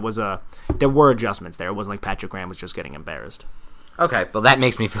Martinez, but there were adjustments there. It wasn't like Patrick Graham was just getting embarrassed. Okay, well that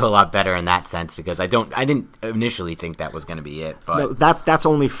makes me feel a lot better in that sense because I didn't initially think that was going to be it. But no, that's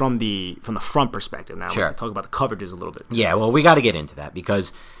only from the front perspective. Now sure. We'll talk about the coverages a little bit too. Yeah, well we got to get into that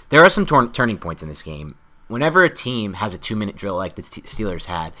because there are some turning points in this game. Whenever a team has a 2-minute drill like the Steelers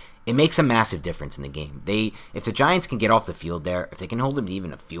had, it makes a massive difference in the game. If the Giants can get off the field there, if they can hold them to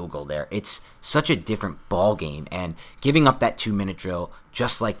even a field goal there, it's such a different ball game. And giving up that 2-minute drill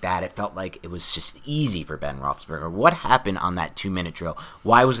just like that, it felt like it was just easy for Ben Roethlisberger. What happened on that 2-minute drill?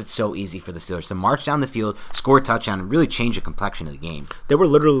 Why was it so easy for the Steelers to march down the field, score a touchdown, and really change the complexion of the game? There were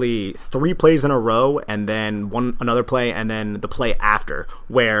literally 3 plays in a row, and then another play, and then the play after,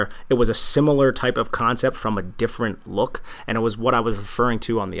 where it was a similar type of concept from a different look, and it was what I was referring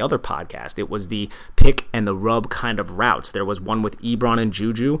to on the other podcast. It was the pick and the rub kind of routes. There was one with Ebron and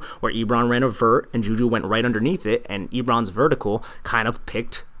Juju, where Ebron ran a vert, and Juju went right underneath it, and Ebron's vertical kind of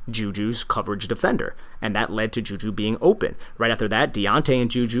picked Juju's coverage defender, and that led to Juju being open. Right after that, Deontay and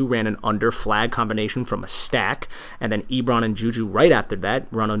Juju ran an under flag combination from a stack, and then Ebron and Juju right after that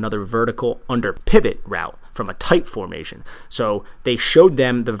run another vertical under pivot route from a tight formation. So they showed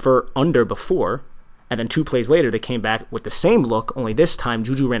them the vert under before, and then 2 plays later, they came back with the same look, only this time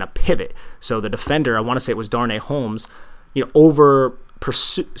Juju ran a pivot. So the defender, I want to say it was Darnay Holmes,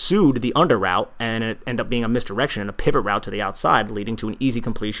 pursued the under route, and it ended up being a misdirection and a pivot route to the outside, leading to an easy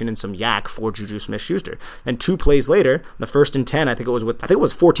completion and some yak for Juju Smith-Schuster. Then 2 plays later, the 1st and 10, I think it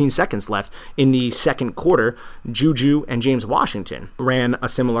was 14 seconds left in the second quarter, Juju and James Washington ran a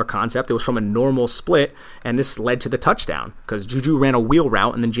similar concept. It was from a normal split, and this led to the touchdown because Juju ran a wheel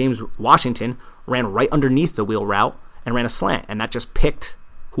route, and then James Washington ran right underneath the wheel route and ran a slant, and that just picked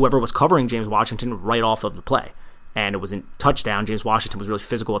whoever was covering James Washington right off of the play. And it was a touchdown. James Washington was really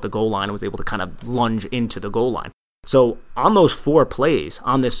physical at the goal line and was able to kind of lunge into the goal line. So on those 4 plays,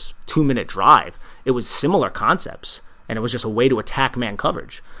 on this 2-minute drive, it was similar concepts, and it was just a way to attack man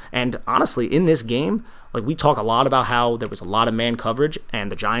coverage. And honestly, in this game, like we talk a lot about how there was a lot of man coverage,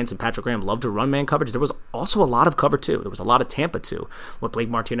 and the Giants and Patrick Graham love to run man coverage. There was also a lot of cover 2. There was a lot of Tampa 2, with Blake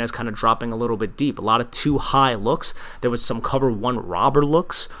Martinez kind of dropping a little bit deep. A lot of 2 high looks. There was some cover 1 robber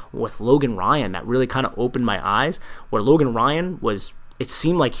looks with Logan Ryan that really kind of opened my eyes, where Logan Ryan it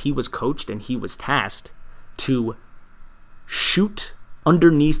seemed like he was coached and he was tasked to shoot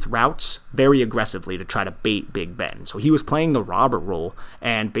underneath routes very aggressively to try to bait Big Ben. So he was playing the robber role,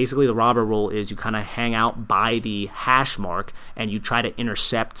 and basically the robber role is you kind of hang out by the hash mark and you try to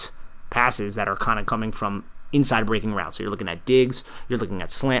intercept passes that are kind of coming from inside breaking routes. So you're looking at digs, you're looking at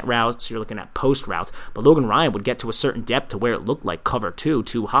slant routes, you're looking at post routes. But Logan Ryan would get to a certain depth to where it looked like cover 2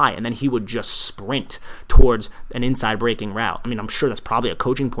 too high, and then he would just sprint towards an inside breaking route. I mean, I'm sure that's probably a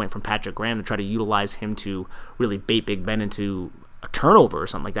coaching point from Patrick Graham to try to utilize him to really bait Big Ben into a turnover or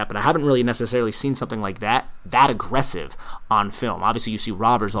something like that, but I haven't really necessarily seen something like that aggressive on film. Obviously, you see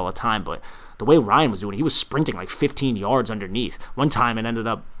robbers all the time, but the way Ryan was doing, he was sprinting like 15 yards underneath. One time it ended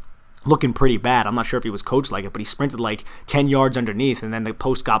up looking pretty bad. I'm not sure if he was coached like it, but he sprinted like 10 yards underneath, and then the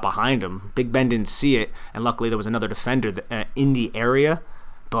post got behind him. Big Ben didn't see it, and luckily there was another defender in the area,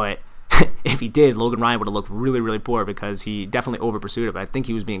 but if he did, Logan Ryan would have looked really, really poor because he definitely over-pursued it, but I think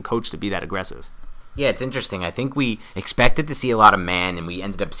he was being coached to be that aggressive. Yeah, it's interesting. I think we expected to see a lot of man, and we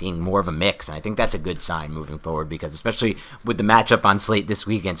ended up seeing more of a mix, and I think that's a good sign moving forward because especially with the matchup on slate this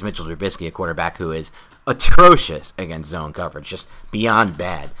week against Mitchell Trubisky, a quarterback who is atrocious against zone coverage, just beyond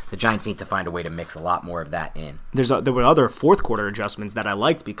bad. The Giants need to find a way to mix a lot more of that in. There were other fourth quarter adjustments that I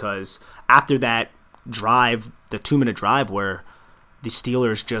liked because after that drive, the 2-minute drive where the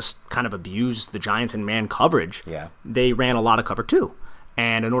Steelers just kind of abused the Giants in man coverage, they ran a lot of cover 2.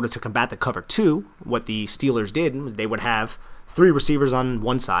 And in order to combat the cover 2, what the Steelers did was they would have 3 receivers on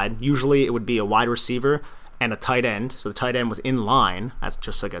one side. Usually it would be a wide receiver and a tight end. So the tight end was in line as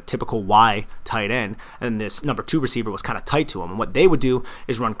just like a typical Y tight end, and this number 2 receiver was kind of tight to him. And what they would do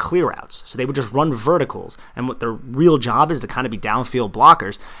is run clear routes. So they would just run verticals, and what their real job is to kind of be downfield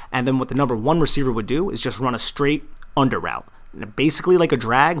blockers. And then what the number 1 receiver would do is just run a straight under route. Basically like a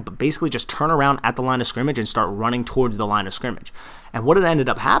drag, but basically just turn around at the line of scrimmage and start running towards the line of scrimmage. And what it ended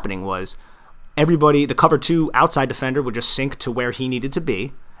up happening was everybody, the cover 2 outside defender would just sink to where he needed to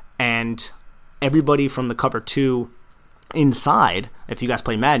be, and everybody from the cover 2 inside, if you guys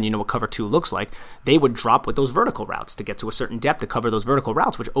play Madden, you know what cover 2 looks like, they would drop with those vertical routes to get to a certain depth to cover those vertical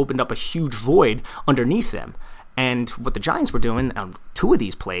routes, which opened up a huge void underneath them. And what the Giants were doing on 2 of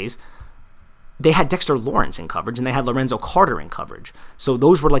these plays, they had Dexter Lawrence in coverage and they had Lorenzo Carter in coverage. So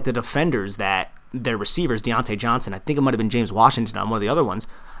those were like the defenders that their receivers, Deontay Johnson, I think it might have been James Washington on one of the other ones,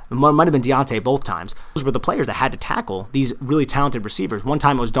 it might have been Deontay both times. Those were the players that had to tackle these really talented receivers. One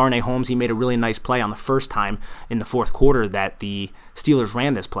time it was Darnay Holmes. He made a really nice play on the first time in the fourth quarter that the Steelers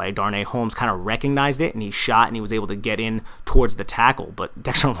ran this play. Darnay Holmes kind of recognized it, and he shot, and he was able to get in towards the tackle. But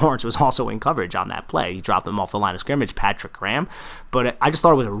Dexter Lawrence was also in coverage on that play. He dropped him off the line of scrimmage, Patrick Graham. But I just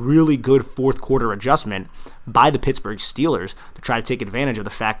thought it was a really good fourth quarter adjustment by the Pittsburgh Steelers to try to take advantage of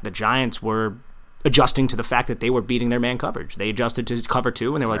the fact the Giants were adjusting to the fact that they were beating their man coverage. They adjusted to cover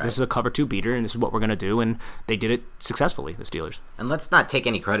 2, and they were like, this is a cover 2 beater, and this is what we're going to do, and they did it successfully, the Steelers. And let's not take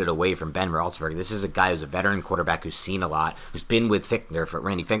any credit away from Ben Roethlisberger. This is a guy who's a veteran quarterback who's seen a lot, who's been with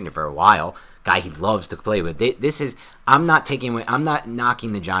Randy Fichtner for a while, guy he loves to play with. I'm not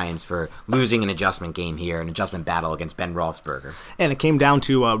knocking the Giants for losing an adjustment game here, an adjustment battle against Ben Roethlisberger. And it came down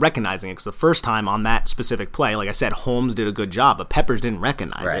to recognizing it, because the first time on that specific play, like I said, Holmes did a good job, but Peppers didn't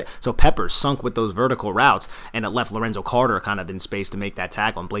recognize it. So Peppers sunk with those vertical routes, and it left Lorenzo Carter kind of in space to make that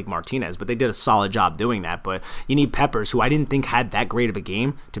tackle on Blake Martinez, but they did a solid job doing that. But you need Peppers, who I didn't think had that great of a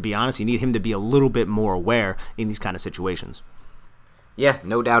game, to be honest. You need him to be a little bit more aware in these kind of situations. Yeah,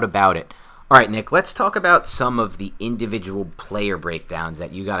 no doubt about it. All right, Nick, let's talk about some of the individual player breakdowns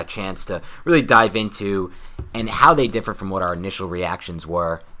that you got a chance to really dive into and how they differ from what our initial reactions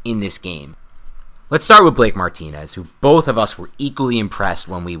were in this game. Let's start with Blake Martinez, who both of us were equally impressed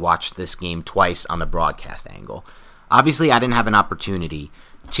when we watched this game twice on the broadcast angle. Obviously, I didn't have an opportunity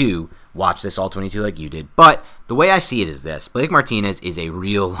to watch this all 22 like you did, but the way I see it is this. Blake Martinez is a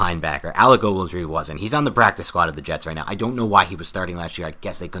real linebacker. Alec Ogletree wasn't. He's on the practice squad of the Jets right now. I don't know why he was starting last year. I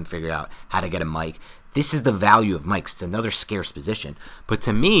guess they couldn't figure out how to get a Mike. This is the value of Mike's. It's another scarce position. But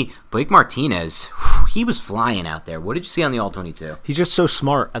to me, Blake Martinez, he was flying out there. What did you see on the all-22? He's just so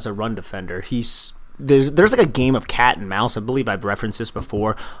smart as a run defender. There's like a game of cat and mouse. I believe I've referenced this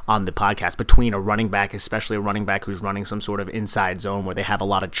before on the podcast, between a running back, especially a running back who's running some sort of inside zone where they have a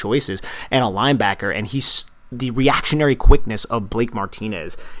lot of choices, and a linebacker. And the reactionary quickness of Blake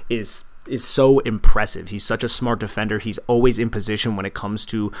Martinez is so impressive. He's such a smart defender. He's always in position when it comes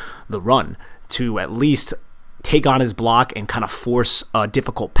to the run to at least take on his block and kind of force a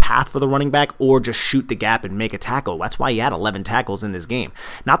difficult path for the running back, or just shoot the gap and make a tackle. That's why he had 11 tackles in this game.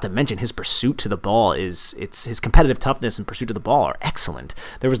 Not to mention his pursuit to the ball his competitive toughness and pursuit to the ball are excellent.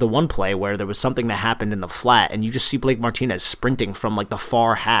 There was the one play where there was something that happened in the flat, and you just see Blake Martinez sprinting from like the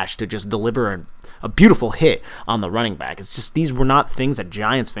far hash to just deliver a beautiful hit on the running back. It's just, these were not things that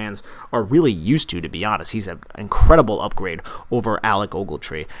Giants fans are really used to be honest. He's an incredible upgrade over Alec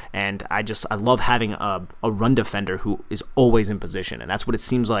Ogletree, and I love having a run defender who is always in position, and that's what it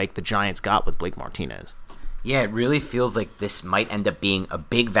seems like the Giants got with Blake Martinez. Yeah, it really feels like this might end up being a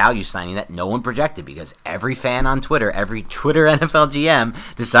big value signing that no one projected, because every fan on Twitter, every Twitter NFL GM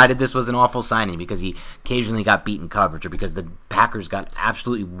decided this was an awful signing because he occasionally got beaten coverage, or because the Packers got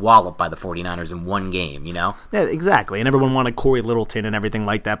absolutely walloped by the 49ers in one game, you know? Yeah, exactly. And everyone wanted Corey Littleton and everything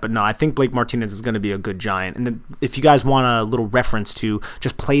like that. But no, I think Blake Martinez is going to be a good Giant. And then if you guys want a little reference to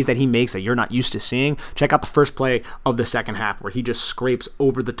just plays that he makes that you're not used to seeing, check out the first play of the second half where he just scrapes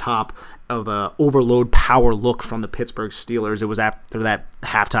over the top of a overload power look from the Pittsburgh Steelers. It was after that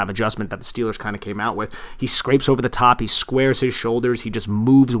halftime adjustment that the Steelers kind of came out with. He scrapes over the top, he squares his shoulders, he just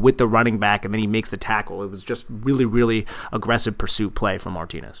moves with the running back, and then he makes the tackle. It was just really, really aggressive pursuit play from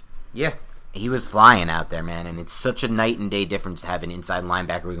Martinez. Yeah, he was flying out there, man, and it's such a night and day difference to have an inside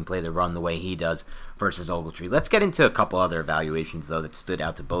linebacker who can play the run the way he does versus Ogletree. Let's get into a couple other evaluations, though, that stood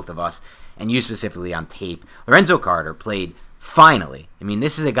out to both of us, and you specifically on tape. Lorenzo Carter played finally, I mean,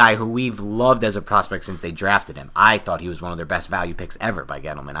 this is a guy who we've loved as a prospect since they drafted him. I thought he was one of their best value picks ever by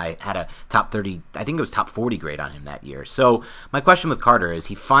Gettleman. I had a top 30, I think it was top 40 grade on him that year. So my question with Carter is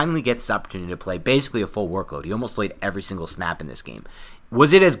he finally gets the opportunity to play basically a full workload. He almost played every single snap in this game.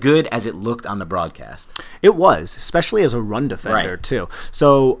 Was it as good as it looked on the broadcast? It was, especially as a run defender, too.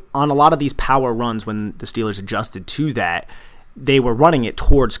 So on a lot of these power runs, when the Steelers adjusted to that, they were running it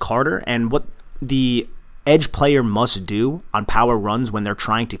towards Carter. And what the edge player must do on power runs when they're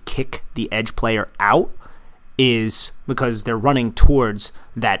trying to kick the edge player out is because they're running towards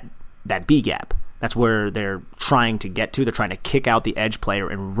that B gap. That's where they're trying to get to. They're trying to kick out the edge player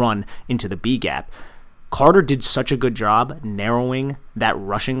and run into the B gap. Carter did such a good job narrowing that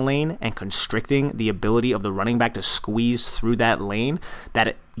rushing lane and constricting the ability of the running back to squeeze through that lane that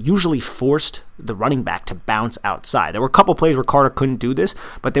it usually forced the running back to bounce outside. There were a couple plays where Carter couldn't do this,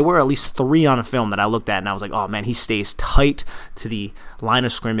 but there were at least 3 on a film that I looked at and I was like, oh man, he stays tight to the line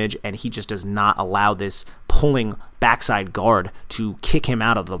of scrimmage and he just does not allow this pulling backside guard to kick him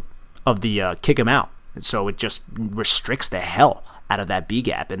out kick him out. And so it just restricts the hell out of that B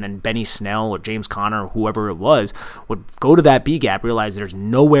gap. And then Benny Snell or James Conner or whoever it was would go to that B gap, realize there's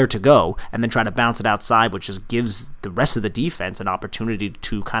nowhere to go, and then try to bounce it outside, which just gives the rest of the defense an opportunity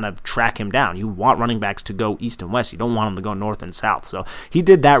to kind of track him down. You want running backs to go east and west. You don't want them to go north and south. So he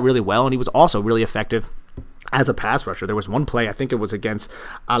did that really well, and he was also really effective as a pass rusher. There was one play, I think it was against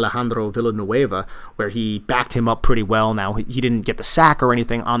Alejandro Villanueva, where he backed him up pretty well. Now, he didn't get the sack or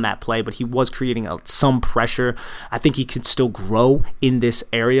anything on that play, but he was creating some pressure. I think he could still grow in this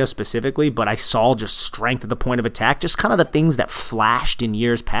area specifically, but I saw just strength at the point of attack, just kind of the things that flashed in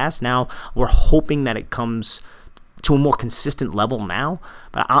years past. Now, we're hoping that it comes to a more consistent level now.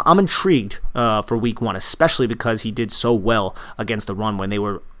 But I'm intrigued for week 1, especially because he did so well against the run when they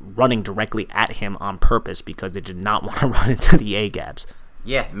were running directly at him on purpose because they did not want to run into the A gaps.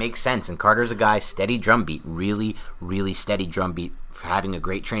 Yeah, it makes sense. And Carter's a guy, steady drumbeat, really, really steady drumbeat, for having a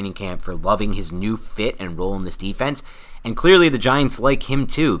great training camp, for loving his new fit and role in this defense. And clearly the Giants like him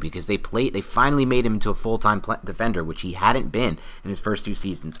too, because they finally made him into a full-time defender, which he hadn't been in his first 2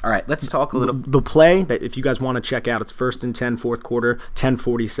 seasons. All right, let's talk a little. The play that, if you guys want to check out, it's 1st and 10, fourth quarter,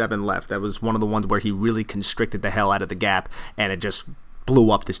 10:47 left. That was one of the ones where he really constricted the hell out of the gap, and it just blew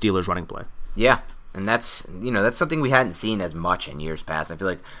up the Steelers running play. Yeah. And that's something we hadn't seen as much in years past. I feel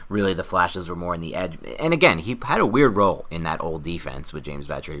like really the flashes were more in the edge. And again, he had a weird role in that old defense with James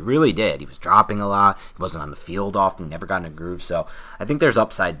Bradbury. He really did. He was dropping a lot. He wasn't on the field often. He never got in a groove. So I think there's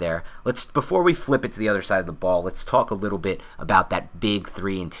upside there. Before we flip it to the other side of the ball, let's talk a little bit about those big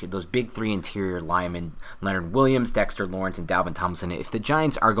three interior linemen, Leonard Williams, Dexter Lawrence, and Dalvin Tomlinson. If the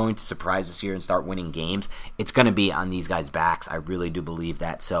Giants are going to surprise this year and start winning games, it's going to be on these guys' backs. I really do believe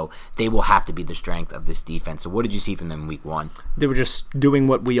that. So they will have to be the strength of this defense. So what did you see from them in week 1? They were just doing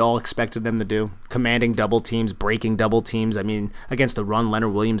what we all expected them to do, commanding double teams, breaking double teams. I mean, against the run,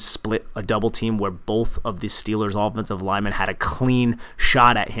 Leonard Williams split a double team where both of the Steelers' offensive linemen had a clean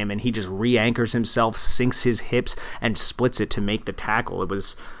shot at him, and he just re-anchors himself, sinks his hips, and splits it to make the tackle. It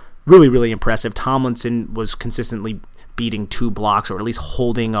was really, really impressive. Tomlinson was consistently beating 2 blocks, or at least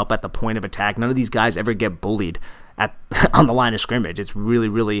holding up at the point of attack. None of these guys ever get bullied on the line of scrimmage. It's really,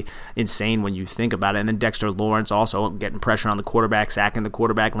 really insane when you think about it. And then Dexter Lawrence also getting pressure on the quarterback, sacking the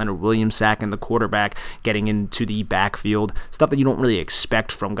quarterback. Leonard Williams sacking the quarterback, getting into the backfield. Stuff that you don't really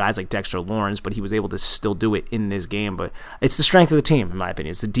expect from guys like Dexter Lawrence, but he was able to still do it in this game. But it's the strength of the team, in my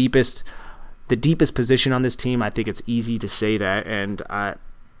opinion. It's the deepest position on this team. I think it's easy to say that, and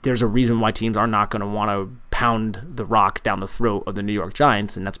there's a reason why teams are not going to want to pound the rock down the throat of the New York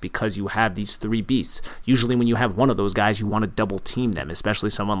Giants, and that's because you have these 3 beasts. Usually when you have one of those guys, you want to double team them, especially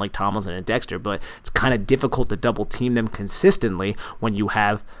someone like Tomlinson and Dexter, but it's kind of difficult to double team them consistently when you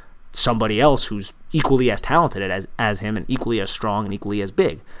have somebody else who's equally as talented as him and equally as strong and equally as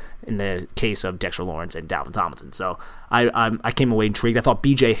big, in the case of Dexter Lawrence and Dalvin Tomlinson. So I came away intrigued. I thought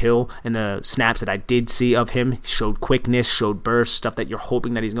B.J. Hill, in the snaps that I did see of him, showed quickness, showed burst, stuff that you're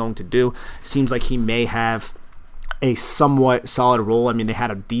hoping that he's going to do. Seems like he may have a somewhat solid role. I mean, they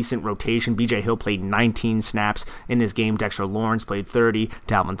had a decent rotation. B.J. Hill played 19 snaps in this game. Dexter Lawrence played 30.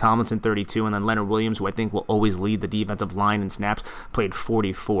 Dalvin Tomlinson 32. And then Leonard Williams, who I think will always lead the defensive line in snaps, played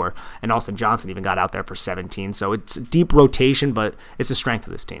 44. And Austin Johnson even got out there for 17. So it's a deep rotation, but it's the strength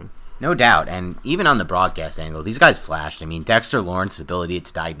of this team. No doubt, and even on the broadcast angle, these guys flashed. I mean, Dexter Lawrence's ability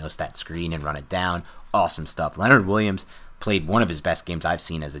to diagnose that screen and run it down, awesome stuff. Leonard Williams played one of his best games I've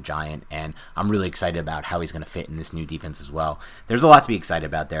seen as a Giant, and I'm really excited about how he's going to fit in this new defense as well. There's a lot to be excited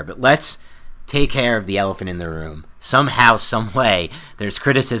about there, but let's take care of the elephant in the room. Somehow, some way, there's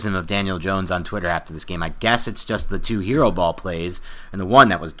criticism of Daniel Jones on Twitter after this game. I guess it's just the 2 hero ball plays, and the one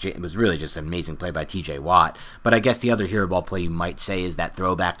that was really just an amazing play by TJ Watt. But I guess the other hero ball play you might say is that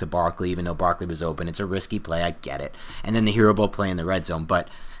throwback to Barkley, even though Barkley was open. It's a risky play, I get it. And then the hero ball play in the red zone. But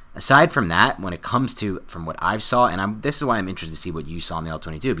aside from that, when it comes to, from what I've saw, and this is why I'm interested to see what you saw in the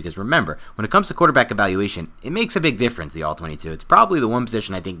All-22, because remember, when it comes to quarterback evaluation, it makes a big difference, the All-22. It's probably the one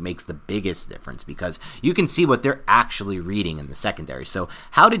position I think makes the biggest difference, because you can see what they're actually reading in the secondary. So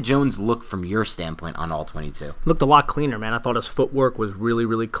how did Jones look from your standpoint on All-22? Looked a lot cleaner, man. I thought his footwork was really,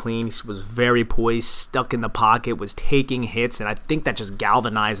 really clean. He was very poised, stuck in the pocket, was taking hits, and I think that just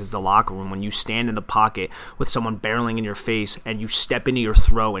galvanizes the locker room when you stand in the pocket with someone barreling in your face and you step into your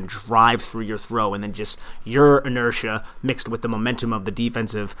throw and drive through your throw, and then just your inertia mixed with the momentum of the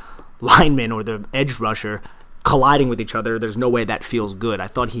defensive lineman or the edge rusher colliding with each other. There's no way that feels good. I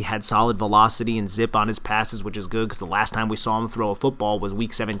thought he had solid velocity and zip on his passes, which is good, because the last time we saw him throw a football was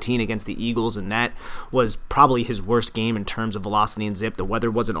week 17 against the Eagles, and that was probably his worst game in terms of velocity and zip. The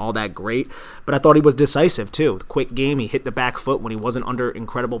weather wasn't all that great, but I thought he was decisive too. The quick game, he hit the back foot when he wasn't under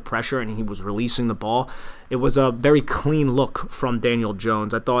incredible pressure and he was releasing the ball. It was a very clean look from Daniel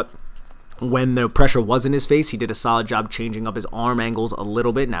Jones. I thought when the pressure was in his face, he did a solid job changing up his arm angles a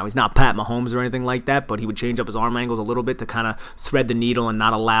little bit. Now, he's not Pat Mahomes or anything like that, but he would change up his arm angles a little bit to kind of thread the needle and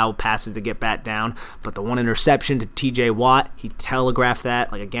not allow passes to get bat down. But the one interception to TJ Watt, he telegraphed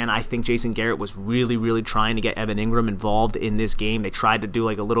that. Like, again, I think Jason Garrett was really, really trying to get Evan Ingram involved in this game. They tried to do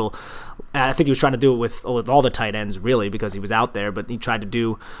like a little, I think he was trying to do it with all the tight ends, really, because he was out there, but he tried to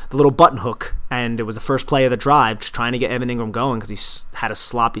do the little button hook, and it was the first play of the drive, just trying to get Evan Ingram going because he had a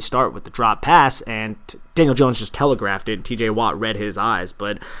sloppy start with the drop pass, and Daniel Jones just telegraphed it, and TJ Watt read his eyes.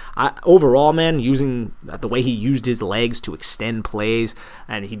 But overall, man, using the way he used his legs to extend plays,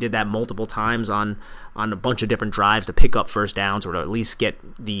 and he did that multiple times on a bunch of different drives to pick up first downs or to at least get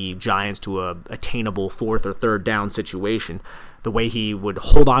the Giants to a attainable 4th or 3rd down situation. The way he would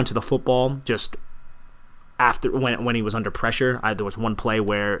hold on to the football just after when he was under pressure. There was one play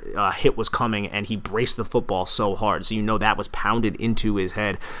where a hit was coming and he braced the football so hard, so you know that was pounded into his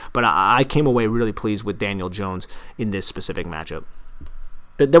head. But I came away really pleased with Daniel Jones in this specific matchup.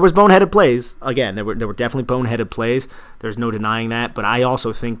 There was boneheaded plays. Again, there were definitely boneheaded plays. There's no denying that. But I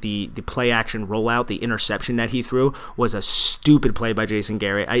also think the play-action rollout, the interception that he threw, was a stupid play by Jason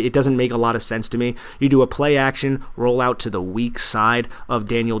Garrett. It doesn't make a lot of sense to me. You do a play-action rollout to the weak side of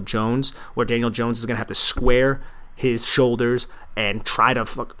Daniel Jones, where Daniel Jones is going to have to square his shoulders and try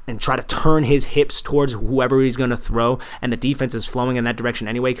to turn his hips towards whoever he's going to throw, and the defense is flowing in that direction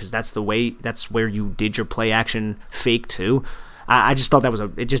anyway, because that's where you did your play-action fake too. I just thought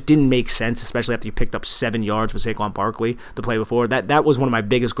it just didn't make sense, especially after you picked up 7 yards with Saquon Barkley the play before. That was one of my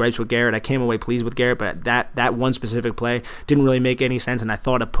biggest gripes with Garrett. I came away pleased with Garrett, but that one specific play didn't really make any sense, and I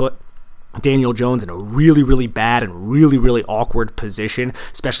thought it put Daniel Jones in a really, really bad and really, really awkward position,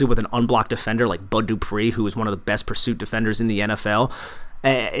 especially with an unblocked defender like Bud Dupree, who is one of the best pursuit defenders in the NFL.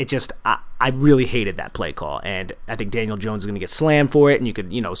 I really hated that play call, and I think Daniel Jones is going to get slammed for it, and you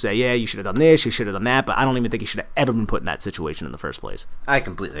could, say, yeah, you should have done this, you should have done that, but I don't even think he should have ever been put in that situation in the first place. I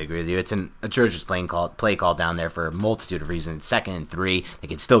completely agree with you. It's an atrocious play call down there for a multitude of reasons. 2nd and 3, they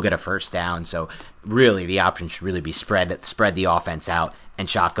can still get a first down, so really the option should really be spread the offense out and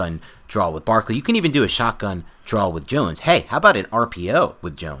shotgun draw with Barkley. You can even do a shotgun draw with Jones. Hey, how about an RPO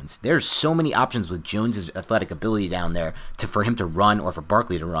with Jones? There's so many options with Jones' athletic ability down there for him to run or for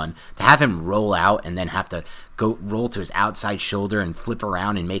Barkley to run. To have him roll out and then have to go roll to his outside shoulder and flip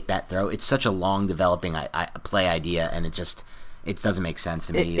around and make that throw, it's such a long developing play idea, and it doesn't make sense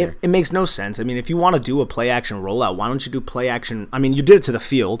to me either. It makes no sense. I mean, if you want to do a play-action rollout, why don't you do play-action? I mean, you did it to the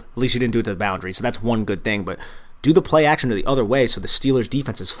field. At least you didn't do it to the boundary, so that's one good thing, but do the play action to the other way so the Steelers'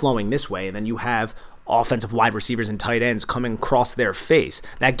 defense is flowing this way, and then you have offensive wide receivers and tight ends coming across their face.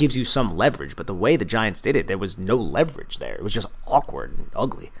 That gives you some leverage, but the way the Giants did it, there was no leverage there. It was just awkward and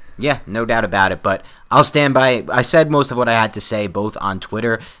ugly. Yeah, no doubt about it, but I'll stand by. I said most of what I had to say both on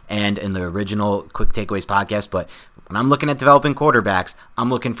Twitter and in the original Quick Takeaways podcast, but when I'm looking at developing quarterbacks, I'm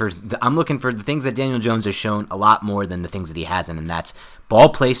looking for the things that Daniel Jones has shown a lot more than the things that he hasn't, and that's ball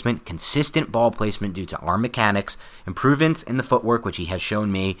placement, consistent ball placement due to arm mechanics, improvements in the footwork, which he has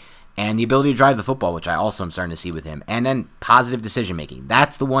shown me, and the ability to drive the football, which I also am starting to see with him, and then positive decision-making.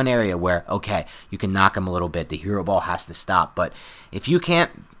 That's the one area where, okay, you can knock him a little bit. The hero ball has to stop, but if you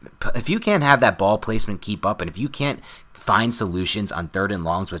can't if you can't have that ball placement keep up, and if you can't find solutions on 3rd and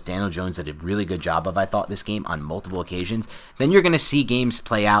longs, which Daniel Jones did a really good job of, I thought, this game on multiple occasions, then you're going to see games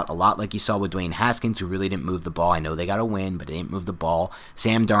play out a lot like you saw with Dwayne Haskins, who really didn't move the ball. I know they got a win, but they didn't move the ball.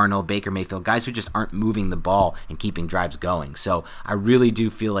 Sam Darnold, Baker Mayfield, guys who just aren't moving the ball and keeping drives going. So I really do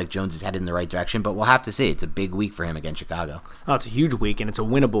feel like Jones is headed in the right direction, but we'll have to see. It's a big week for him against Chicago. Oh, it's a huge week, and it's a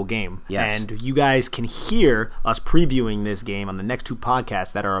winnable game. Yes. And you guys can hear us previewing this game on the next 2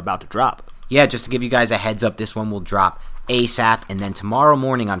 podcasts that are about to drop. Yeah, just to give you guys a heads up, this one will drop ASAP, and then tomorrow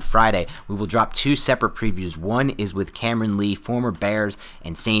morning on Friday, we will drop 2 separate previews. One is with Cameron Lee, former Bears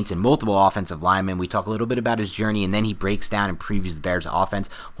and Saints and multiple offensive linemen. We talk a little bit about his journey, and then he breaks down and previews the Bears offense.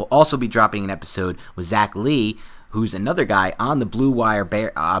 We'll also be dropping an episode with Zach Lee, who's another guy on the Blue Wire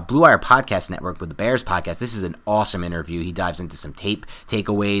Podcast Network with the Bears podcast. This is an awesome interview. He dives into some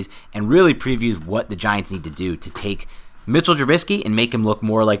takeaways and really previews what the Giants need to do to take Mitchell Trubisky and make him look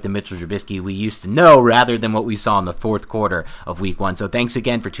more like the Mitchell Trubisky we used to know rather than what we saw in the 4th quarter of Week 1. So thanks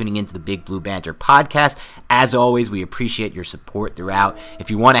again for tuning into the Big Blue Banter podcast. As always, we appreciate your support throughout.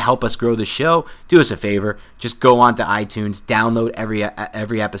 If you want to help us grow the show, do us a favor. Just go on to iTunes, download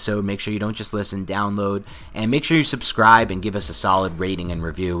every episode. Make sure you don't just listen, download, and make sure you subscribe and give us a solid rating and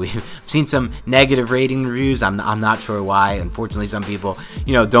review. We've seen some negative rating reviews. I'm not sure why. Unfortunately, some people,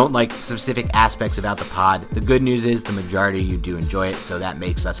 don't like specific aspects about the pod. The good news is the majority of you do enjoy it, so that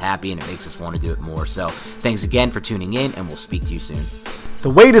makes us happy and it makes us want to do it more. So thanks again for tuning in, and we'll speak to you soon. The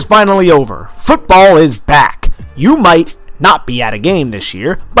wait is finally over. Football is back. You might not be at a game this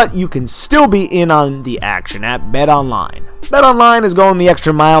year, but you can still be in on the action at BetOnline. BetOnline is going the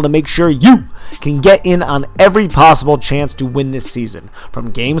extra mile to make sure you can get in on every possible chance to win this season.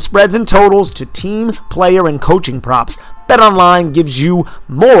 From game spreads and totals to team, player, and coaching props, BetOnline gives you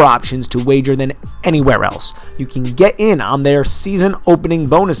more options to wager than anywhere else. You can get in on their season opening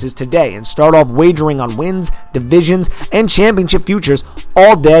bonuses today and start off wagering on wins, divisions, and championship futures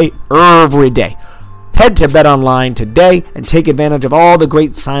all day, every day. Head to BetOnline today and take advantage of all the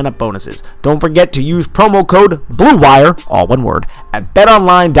great sign-up bonuses. Don't forget to use promo code BLUEWIRE, all one word, at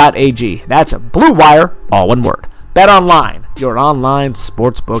betonline.ag. That's BLUEWIRE, all one word. BetOnline, your online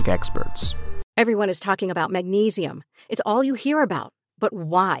sportsbook experts. Everyone is talking about magnesium. It's all you hear about. But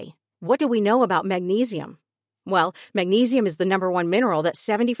why? What do we know about magnesium? Well, magnesium is the #1 mineral that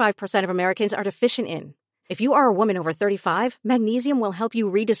 75% of Americans are deficient in. If you are a woman over 35, magnesium will help you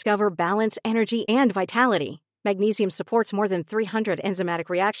rediscover balance, energy, and vitality. Magnesium supports more than 300 enzymatic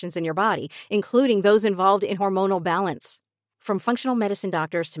reactions in your body, including those involved in hormonal balance. From functional medicine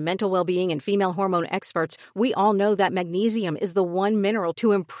doctors to mental well-being and female hormone experts, we all know that magnesium is the one mineral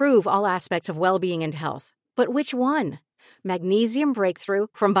to improve all aspects of well-being and health. But which one? Magnesium Breakthrough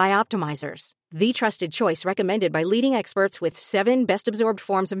from Bioptimizers, the trusted choice recommended by leading experts with 7 best-absorbed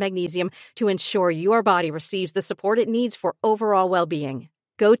forms of magnesium to ensure your body receives the support it needs for overall well-being.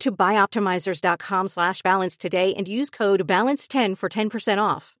 Go to bioptimizers.com/balance today and use code BALANCE10 for 10%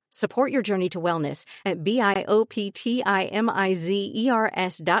 off. Support your journey to wellness at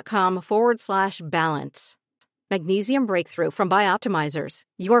bioptimizers.com/balance. Magnesium Breakthrough from Bioptimizers,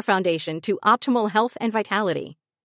 your foundation to optimal health and vitality.